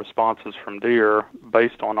different responses from deer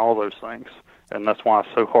based on all those things, and that's why it's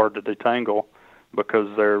so hard to detangle,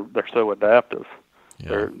 because they're so adaptive.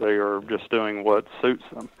 Yeah. They are just doing what suits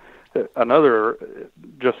them. Another,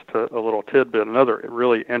 just a little tidbit, another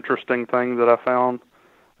really interesting thing that I found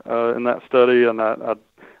in that study, and I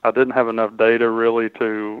didn't have enough data really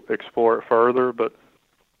to explore it further, but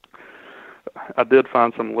I did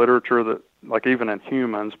find some literature that, like even in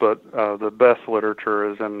humans, but the best literature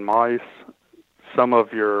is in mice. Some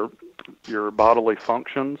of your bodily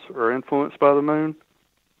functions are influenced by the moon.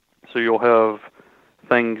 So you'll have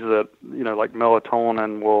things that, like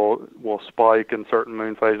melatonin will spike in certain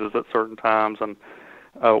moon phases at certain times. And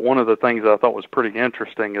one of the things that I thought was pretty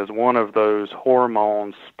interesting is one of those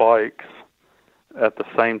hormones spikes at the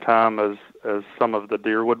same time as some of the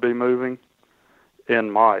deer would be moving in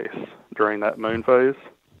mice during that moon phase.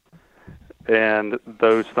 And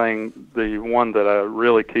those things, the one that I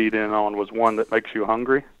really keyed in on was one that makes you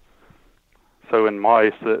hungry. So in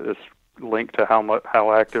mice, it's linked to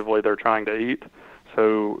how actively they're trying to eat.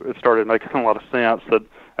 So it started making a lot of sense that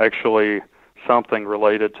actually something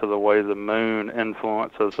related to the way the moon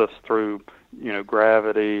influences us through,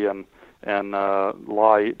 gravity and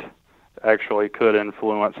light actually could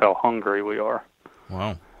influence how hungry we are.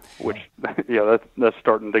 Wow. Which, that's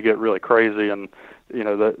starting to get really crazy, and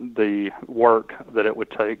the work that it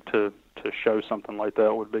would take to show something like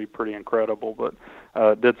that would be pretty incredible. But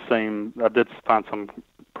I did find some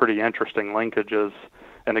pretty interesting linkages,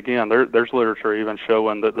 and again, there's literature even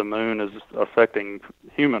showing that the moon is affecting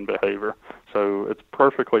human behavior. So it's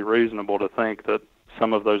perfectly reasonable to think that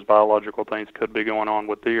some of those biological things could be going on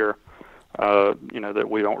with deer, that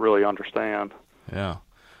we don't really understand. Yeah.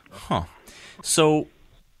 Huh.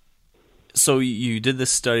 So you did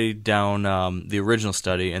this study down, the original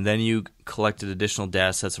study, and then you collected additional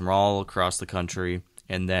data sets from all across the country,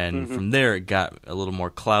 and then from there it got a little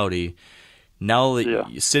more cloudy. Now that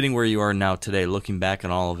you're sitting where you are now today, looking back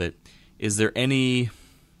on all of it, is there any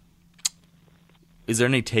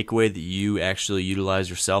takeaway that you actually utilize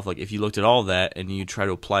yourself? Like if you looked at all that and you try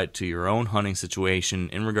to apply it to your own hunting situation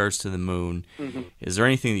in regards to the moon, is there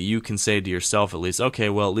anything that you can say to yourself at least, okay,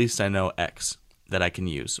 well, at least I know X that I can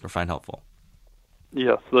use or find helpful?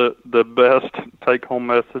 Yes, the best take-home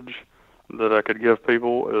message that I could give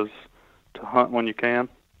people is to hunt when you can.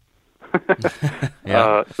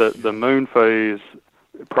 The moon phase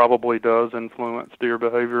probably does influence deer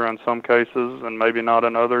behavior in some cases and maybe not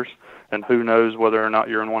in others, and who knows whether or not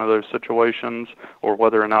you're in one of those situations or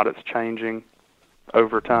whether or not it's changing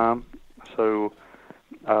over time. So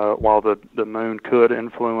while the moon could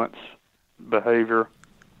influence behavior,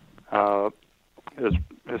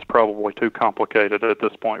 is probably too complicated at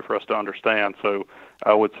this point for us to understand. So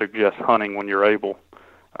I would suggest hunting when you're able.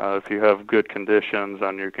 If you have good conditions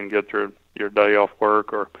and you can get your day off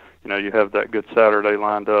work, or you have that good Saturday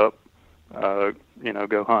lined up,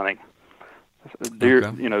 go hunting.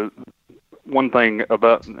 Deer, one thing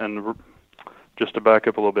about, and just to back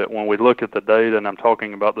up a little bit, when we look at the data and I'm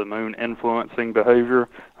talking about the moon influencing behavior,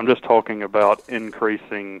 I'm just talking about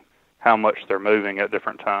increasing how much they're moving at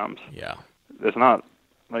different times. Yeah. It's not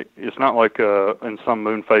like in some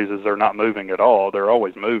moon phases they're not moving at all. They're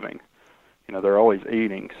always moving. They're always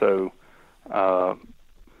eating. So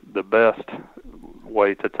the best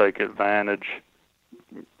way to take advantage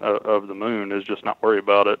of the moon is just not worry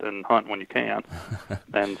about it and hunt when you can.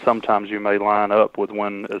 And sometimes you may line up with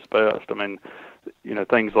when is best. I mean,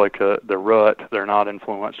 things like the rut, they're not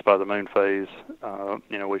influenced by the moon phase.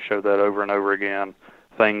 We show that over and over again.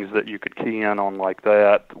 Things that you could key in on like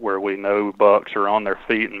that, where we know bucks are on their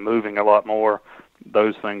feet and moving a lot more,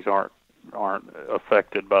 those things aren't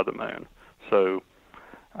affected by the moon. So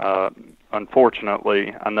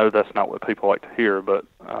unfortunately, I know that's not what people like to hear, but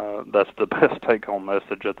that's the best take-home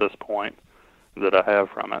message at this point that I have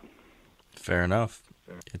from it. Fair enough.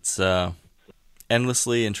 It's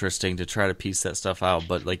endlessly interesting to try to piece that stuff out,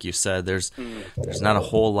 but like you said, there's not a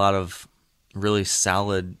whole lot of really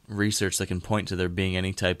solid research that can point to there being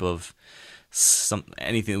any type of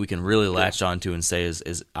anything that we can really latch onto and say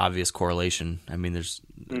is obvious correlation. I mean, there's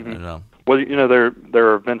I don't know. Well,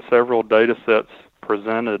 there have been several data sets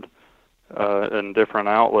presented in different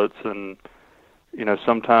outlets, and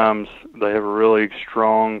sometimes they have a really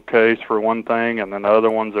strong case for one thing, and then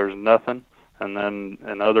other ones there's nothing, and then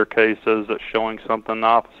in other cases it's showing something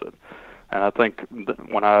opposite. And I think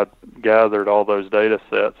when I gathered all those data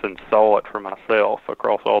sets and saw it for myself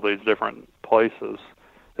across all these different places,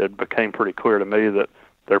 it became pretty clear to me that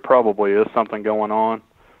there probably is something going on,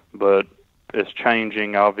 but it's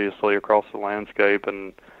changing obviously across the landscape,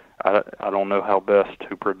 and I don't know how best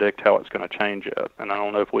to predict how it's going to change yet, and I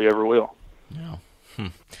don't know if we ever will. Yeah.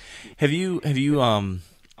 Have you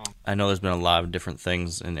I know there's been a lot of different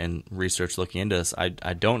things and research looking into this. I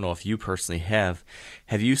don't know if you personally have.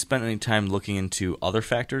 Have you spent any time looking into other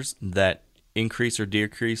factors that increase or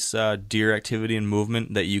decrease deer activity and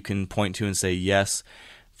movement that you can point to and say, yes,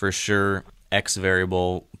 for sure, X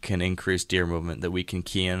variable can increase deer movement that we can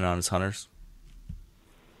key in on as hunters?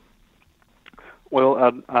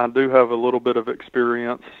 Well, I do have a little bit of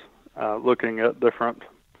experience looking at different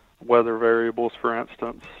weather variables, for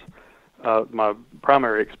instance. My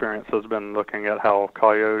primary experience has been looking at how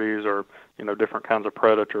coyotes or different kinds of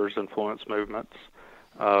predators influence movements,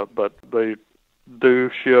 but they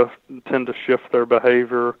do tend to shift their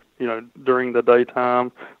behavior during the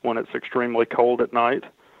daytime when it's extremely cold at night.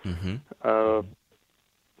 Mm-hmm.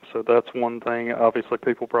 So that's one thing. Obviously,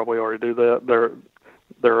 people probably already do that.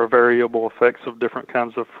 There are variable effects of different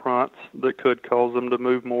kinds of fronts that could cause them to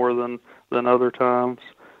move more than other times.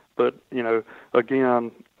 But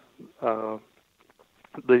again,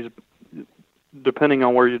 these, depending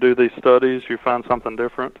on where you do these studies, you find something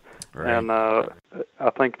different. Right. And I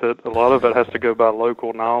think that a lot of it has to go by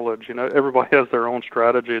local knowledge. Everybody has their own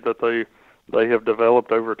strategy that they have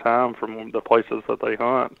developed over time from the places that they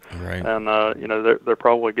hunt. Right. And they're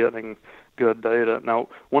probably getting good data. Now,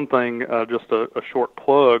 one thing, just a short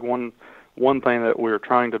plug. One thing that we're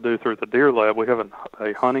trying to do through the Deer Lab, we have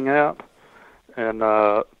a hunting app, and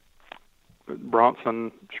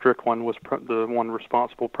Bronson Strickland was the one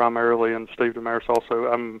responsible primarily, and Steve Damaris also.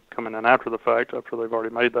 I'm coming in after the fact, after they've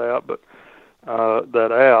already made the app, but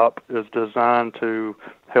that app is designed to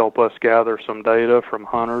help us gather some data from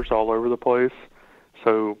hunters all over the place.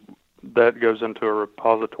 So that goes into a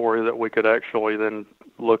repository that we could actually then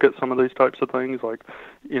look at some of these types of things, like,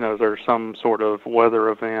 there's some sort of weather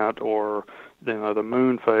event or, the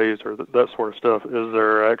moon phase or that sort of stuff.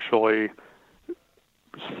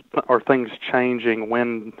 Are things changing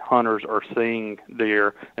when hunters are seeing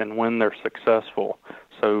deer and when they're successful?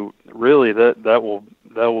 So really that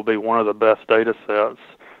will be one of the best data sets,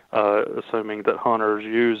 assuming that hunters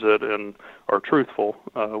use it and are truthful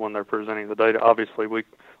when they're presenting the data. Obviously, we're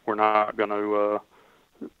not going to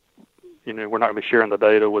we're not going to be sharing the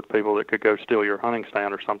data with people that could go steal your hunting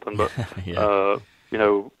stand or something. But yeah.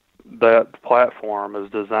 That platform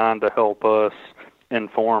is designed to help us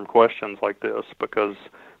inform questions like this, because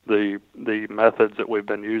the methods that we've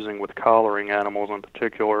been using with collaring animals in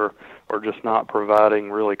particular are just not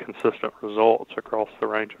providing really consistent results across the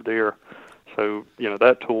range of deer. So,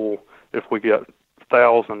 that tool, if we get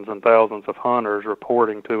thousands and thousands of hunters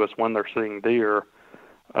reporting to us when they're seeing deer,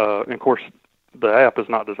 and of course, the app is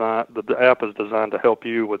designed to help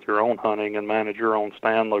you with your own hunting and manage your own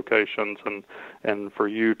stand locations and for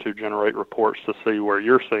you to generate reports to see where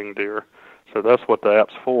you're seeing deer. So that's what the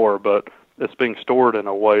app's for, but it's being stored in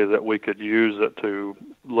a way that we could use it to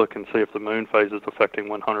look and see if the moon phase is affecting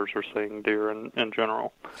when hunters are seeing deer in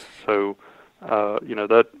general. So,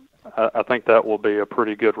 I think that will be a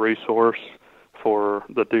pretty good resource for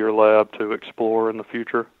the Deer Lab to explore in the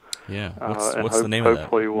future. Yeah, what's the name of that?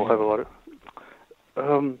 Hopefully we'll have a lot of...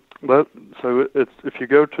 if you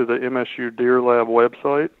go to the MSU Deer Lab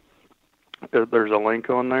website, there's a link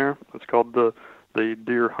on there. It's called the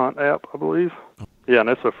Deer Hunt app, I believe. Yeah, and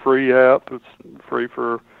it's a free app. It's free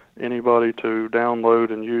for anybody to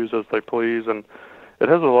download and use as they please, and it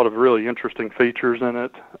has a lot of really interesting features in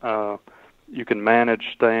it. You can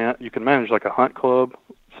manage like a hunt club,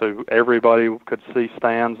 so everybody could see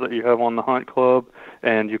stands that you have on the hunt club,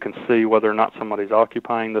 and you can see whether or not somebody's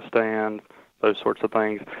occupying the stand, those sorts of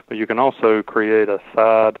things. But you can also create a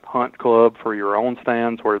side hunt club for your own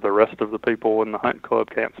stands where the rest of the people in the hunt club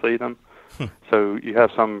can't see them. So you have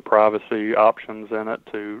some privacy options in it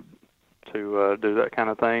to do that kind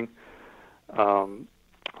of thing.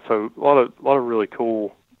 So a lot of really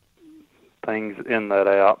cool things in that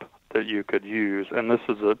app that you could use, and this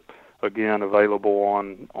is again available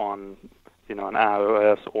on an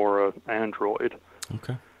iOS or an Android.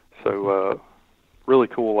 Okay. So really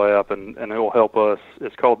cool app, and it will help us.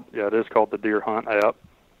 It is called the Deer Hunt app.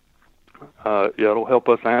 It'll help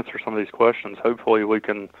us answer some of these questions. Hopefully we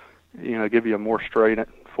can give you a more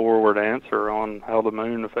straightforward answer on how the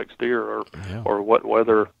moon affects deer, or what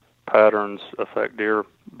weather patterns affect deer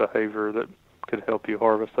behavior that could help you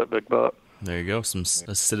harvest that big buck. There you go,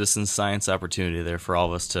 a citizen science opportunity there for all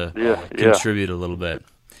of us to contribute a little bit.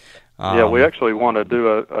 We actually want to do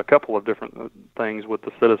a couple of different things with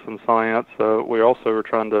the citizen science. We also are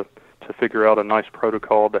trying to figure out a nice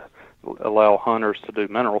protocol to allow hunters to do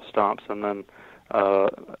mineral stumps, and then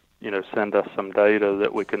send us some data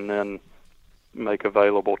that we can then make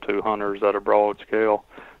available to hunters at a broad scale.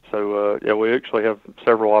 So we actually have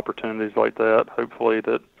several opportunities like that. Hopefully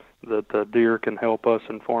that the deer can help us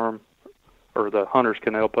inform, or the hunters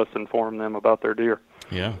can help us inform them about their deer.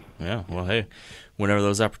 Yeah. Well, hey, whenever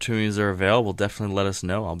those opportunities are available, definitely let us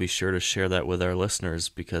know. I'll be sure to share that with our listeners,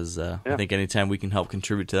 because I think anytime we can help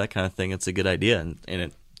contribute to that kind of thing, it's a good idea, and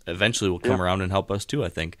it eventually will come around and help us too, I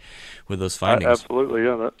think, with those findings. Absolutely,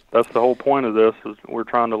 yeah. That's the whole point of this, is we're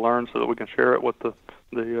trying to learn so that we can share it with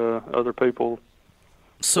the other people.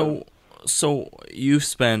 So you've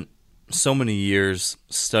spent so many years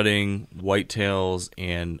studying whitetails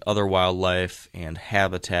and other wildlife and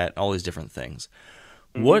habitat, all these different things.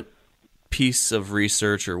 Mm-hmm. What piece of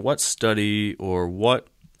research or what study or what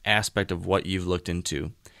aspect of what you've looked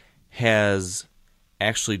into has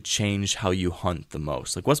actually changed how you hunt the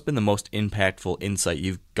most? Like, what's been the most impactful insight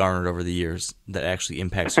you've garnered over the years that actually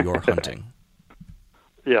impacts your hunting?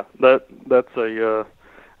 Yeah, that's a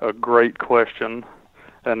great question,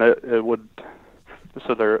 and it would.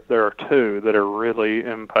 So there are two that are really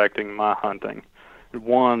impacting my hunting.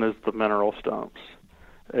 One is the mineral stumps,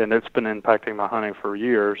 and it's been impacting my hunting for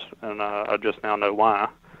years, and I just now know why.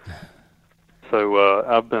 So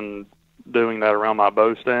I've been doing that around my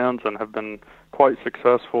bow stands and have been quite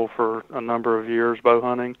successful for a number of years bow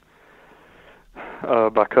hunting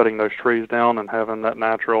by cutting those trees down and having that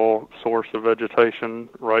natural source of vegetation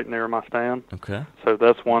right near my stand. Okay. So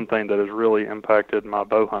that's one thing that has really impacted my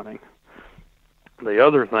bow hunting. The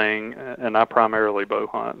other thing, and I primarily bow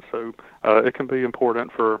hunt, so it can be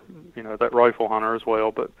important for that rifle hunter as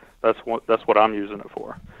well, but that's what I'm using it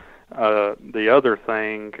for. The other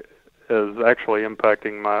thing is actually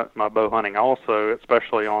impacting my bow hunting also,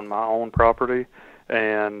 especially on my own property.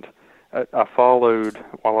 And I followed,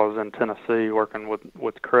 while I was in Tennessee working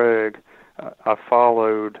with Craig, I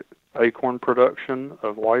followed acorn production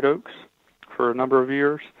of white oaks for a number of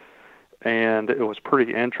years. And it was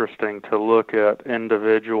pretty interesting to look at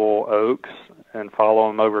individual oaks and follow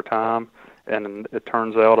them over time. And it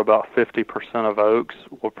turns out about 50% of oaks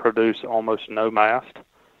will produce almost no mast.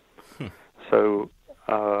 So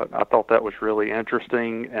I thought that was really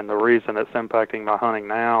interesting. And the reason it's impacting my hunting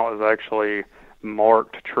now is actually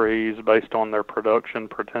marked trees based on their production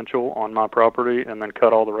potential on my property, and then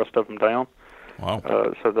cut all the rest of them down.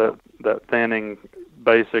 Wow. So that thinning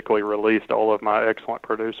basically released all of my excellent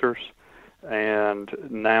producers. And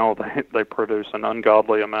now they produce an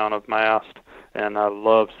ungodly amount of mast, and I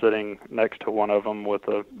love sitting next to one of them with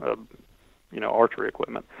a archery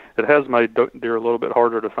equipment. It has made deer a little bit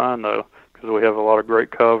harder to find, though, because we have a lot of great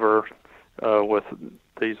cover with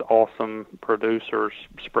these awesome producers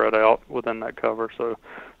spread out within that cover. So,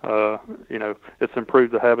 it's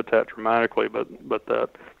improved the habitat dramatically, but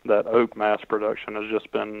that oak mast production has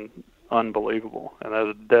just been unbelievable, and that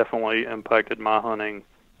has definitely impacted my hunting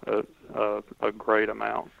a great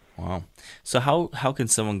amount. Wow. So how can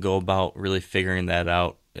someone go about really figuring that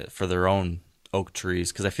out for their own oak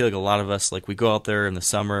trees? Because I feel like a lot of us, like we go out there in the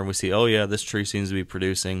summer and we see, oh yeah, this tree seems to be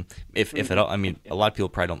producing. If at all, I mean, a lot of people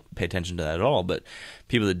probably don't pay attention to that at all, but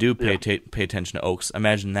people that do pay attention to oaks,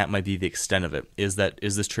 imagine that might be the extent of it. Is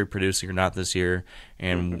this tree producing or not this year?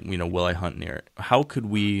 And will I hunt near it? How could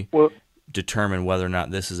we determine whether or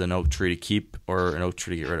not this is an oak tree to keep or an oak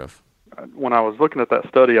tree to get rid of? When I was looking at that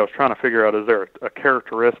study, I was trying to figure out, is there a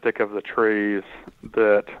characteristic of the trees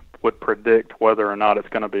that would predict whether or not it's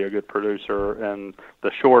going to be a good producer? And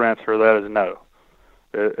the short answer to that is no.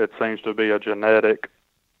 It seems to be a genetic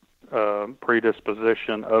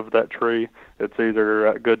predisposition of that tree. It's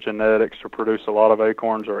either good genetics to produce a lot of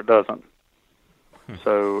acorns or it doesn't.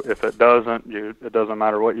 So if it doesn't, it doesn't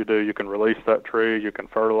matter what you do. You can release that tree, you can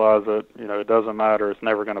fertilize it. It doesn't matter. It's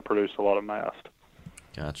never going to produce a lot of mast.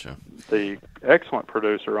 Gotcha. The excellent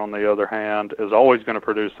producer, on the other hand, is always going to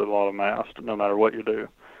produce a lot of mast, no matter what you do.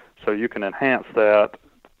 So you can enhance that,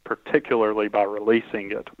 particularly by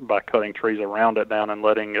releasing it, by cutting trees around it down and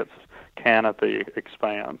letting its canopy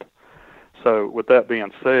expand. So with that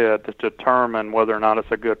being said, to determine whether or not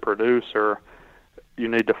it's a good producer, you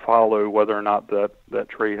need to follow whether or not that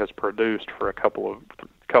tree has produced for a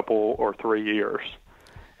couple or 3 years.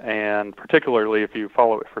 And particularly if you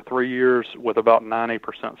follow it for 3 years, with about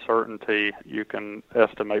 90% certainty, you can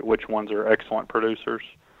estimate which ones are excellent producers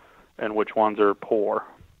and which ones are poor.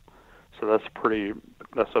 So that's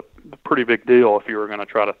a pretty big deal if you were going to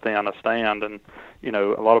try to thin a stand. And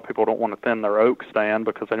a lot of people don't want to thin their oak stand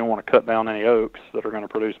because they don't want to cut down any oaks that are going to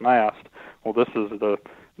produce mast. Well, this is the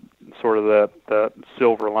sort of that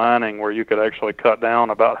silver lining where you could actually cut down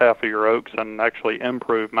about half of your oaks and actually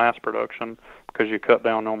improve mast production, because you cut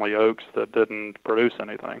down only oaks that didn't produce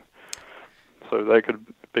anything. So they could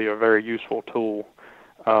be a very useful tool.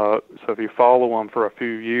 So if you follow them for a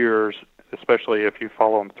few years, especially if you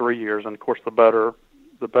follow them 3 years, and of course the better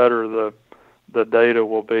the data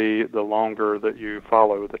will be, the longer that you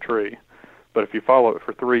follow the tree. But if you follow it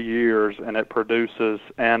for 3 years and it produces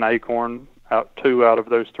an acorn, 2 out of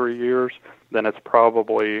those 3 years, then it's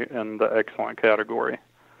probably in the excellent category.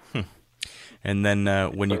 And then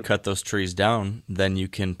when you cut those trees down, then you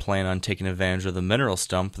can plan on taking advantage of the mineral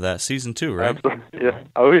stump that season too, right? Absolutely. Yeah.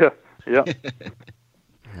 Oh, yeah. Yeah.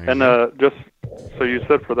 And just so you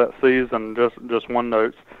said for that season, just one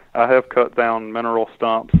note, I have cut down mineral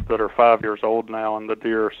stumps that are 5 years old now, and the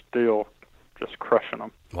deer are still just crushing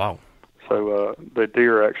them. Wow. So the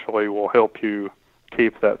deer actually will help you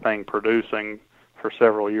keep that thing producing for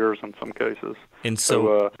several years in some cases. And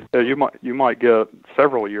so you might get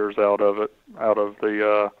several years out of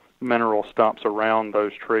the mineral stumps around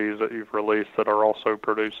those trees that you've released that are also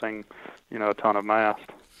producing, a ton of mast.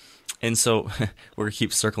 And so we're going to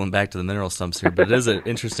keep circling back to the mineral stumps here, but it is an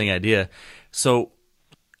interesting idea. So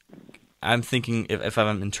I'm thinking, if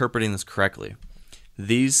I'm interpreting this correctly,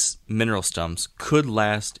 these mineral stumps could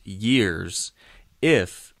last years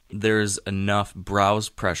if there's enough browse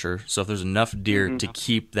pressure. So if there's enough deer to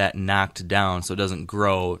keep that knocked down so it doesn't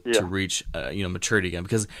grow to reach maturity again.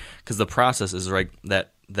 Because the process is right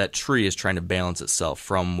that tree is trying to balance itself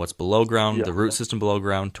from what's below ground, the root system below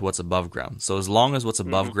ground, to what's above ground. So as long as what's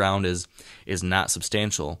above ground is not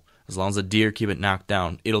substantial, as long as the deer keep it knocked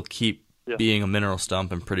down, it'll keep being a mineral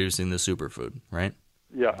stump and producing the superfood, right?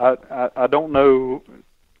 Yeah, I don't know.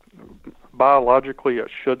 Biologically, it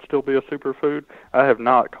should still be a superfood. I have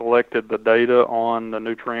not collected the data on the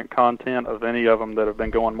nutrient content of any of them that have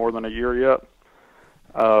been going more than a year yet.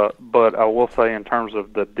 But I will say, in terms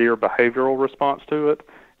of the deer behavioral response to it,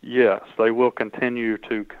 yes, they will continue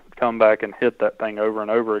to come back and hit that thing over and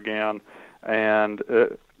over again. And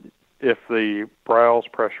if the browse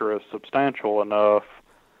pressure is substantial enough,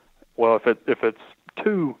 well, if it's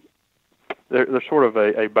too, there's sort of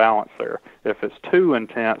a balance there. If it's too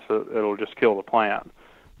intense, it'll just kill the plant.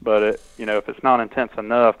 But if it's not intense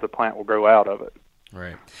enough, the plant will grow out of it.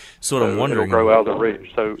 Right. So what I'm wondering, it'll grow out of the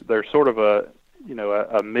reach. So there's sort of a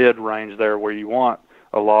mid range there where you want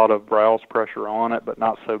a lot of browse pressure on it, but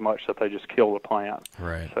not so much that they just kill the plant.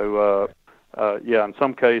 Right. So in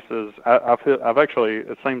some cases, I've actually,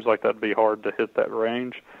 it seems like that'd be hard to hit that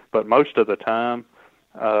range, but most of the time,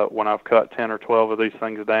 when I've cut 10 or 12 of these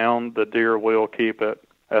things down, the deer will keep it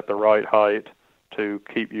at the right height to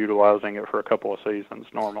keep utilizing it for a couple of seasons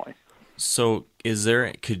normally. So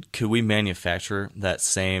could we manufacture that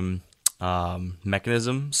same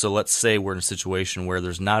mechanism? So let's say we're in a situation where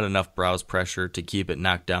there's not enough browse pressure to keep it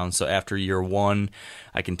knocked down. So after year one,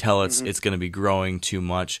 I can tell it's going to be growing too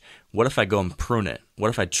much. What if I go and prune it? What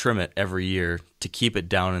if I trim it every year to keep it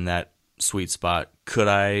down in that sweet spot? Could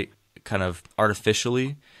I kind of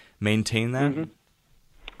artificially maintain that?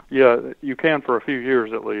 Yeah, you can for a few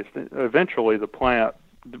years at least. Eventually, the plant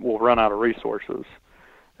will run out of resources,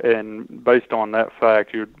 and based on that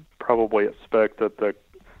fact, you'd probably expect that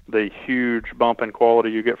the huge bump in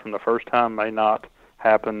quality you get from the first time may not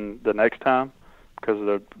happen the next time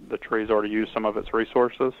because the tree's already used some of its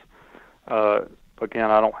resources.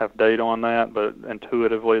 Again, I don't have data on that, but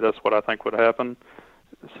intuitively that's what I think would happen.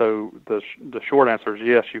 So the short answer is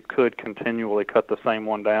yes, you could continually cut the same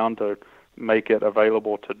one down to make it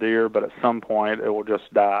available to deer, but at some point it will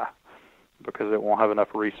just die because it won't have enough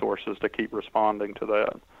resources to keep responding to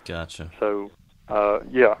that. Gotcha. So,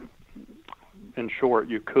 yeah, in short,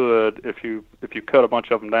 you could, if you cut a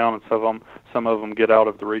bunch of them down and some of them get out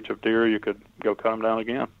of the reach of deer, you could go cut them down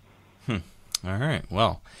again. All right.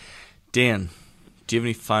 Well, Dan, do you have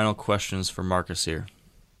any final questions for Marcus here?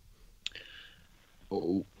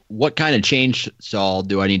 What kind of chainsaw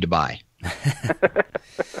do I need to buy?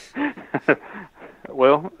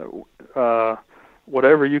 Well,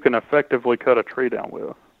 whatever you can effectively cut a tree down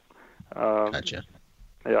with. Gotcha.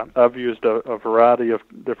 Yeah, I've used a variety of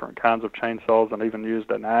different kinds of chainsaws and even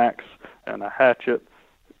used an axe and a hatchet.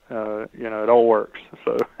 It all works.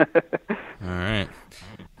 So. All right.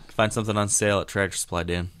 Find something on sale at Tractor Supply,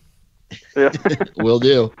 Dan. Yeah. Will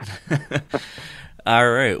do.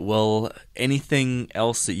 All right. Well, anything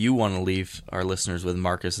else that you want to leave our listeners with,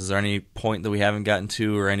 Marcus? Is there any point that we haven't gotten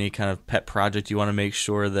to or any kind of pet project you want to make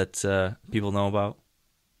sure that people know about?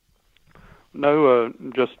 No,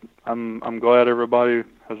 just I'm glad everybody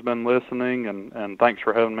has been listening, and thanks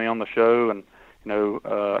for having me on the show. And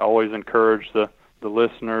I always encourage the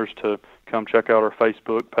listeners to come check out our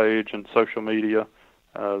Facebook page and social media,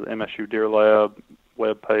 the MSU Deer Lab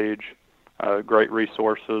webpage, great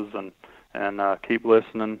resources, and keep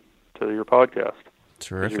listening to your podcast.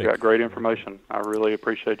 Terrific. You've got great information. I really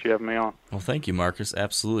appreciate you having me on. Well, thank you, Marcus.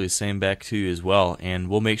 Absolutely. Same back to you as well. And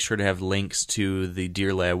we'll make sure to have links to the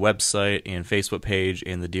Deer Lab website and Facebook page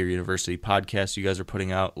and the Deer University podcast you guys are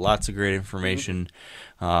putting out. Lots of great information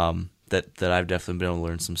that I've definitely been able to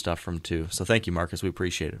learn some stuff from, too. So thank you, Marcus. We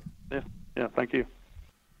appreciate it. Yeah, thank you.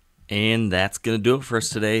 And that's going to do it for us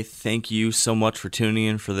today. Thank you so much for tuning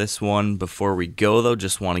in for this one. Before we go, though,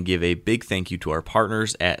 just want to give a big thank you to our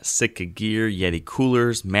partners at Sitka Gear, Yeti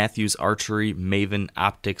Coolers, Matthews Archery, Maven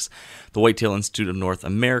Optics, the Whitetail Institute of North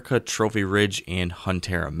America, Trophy Ridge, and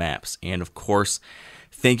Huntera Maps. And, of course,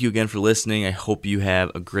 thank you again for listening. I hope you have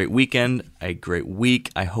a great weekend, a great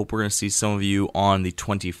week. I hope we're going to see some of you on the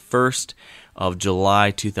 21st of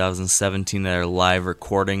July 2017 at our live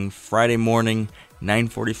recording Friday morning,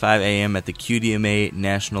 9:45 a.m. at the QDMA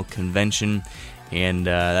National Convention, and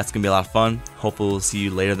that's going to be a lot of fun. Hopefully we'll see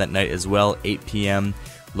you later that night as well, 8 p.m.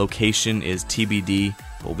 Location is TBD.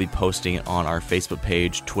 We'll be posting it on our Facebook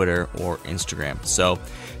page, Twitter, or Instagram. So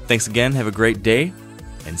thanks again. Have a great day,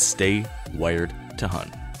 and stay wired to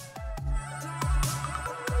hunt.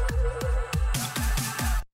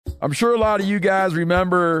 I'm sure a lot of you guys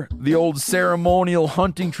remember the old ceremonial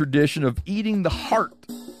hunting tradition of eating the heart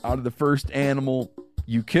out of the first animal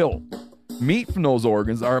you kill. Meat from those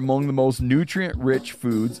organs are among the most nutrient-rich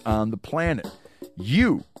foods on the planet.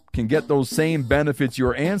 You can get those same benefits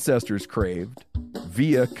your ancestors craved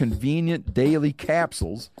via convenient daily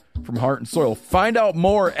capsules from Heart and Soil. Find out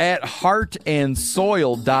more at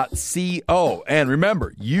heartandsoil.co. And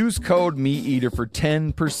remember, use code MeatEater for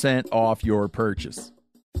 10% off your purchase.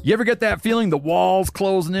 You ever get that feeling the walls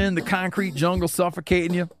closing in, the concrete jungle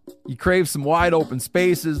suffocating you? You crave some wide open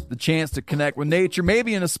spaces, the chance to connect with nature,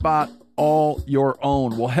 maybe in a spot all your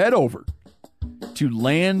own. Well, head over to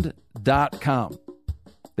land.com.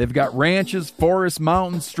 They've got ranches, forests,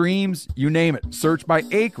 mountains, streams, you name it. Search by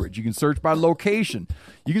acreage. You can search by location.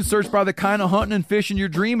 You can search by the kind of hunting and fishing you're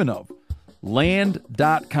dreaming of.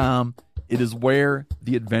 Land.com. It is where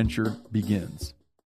the adventure begins.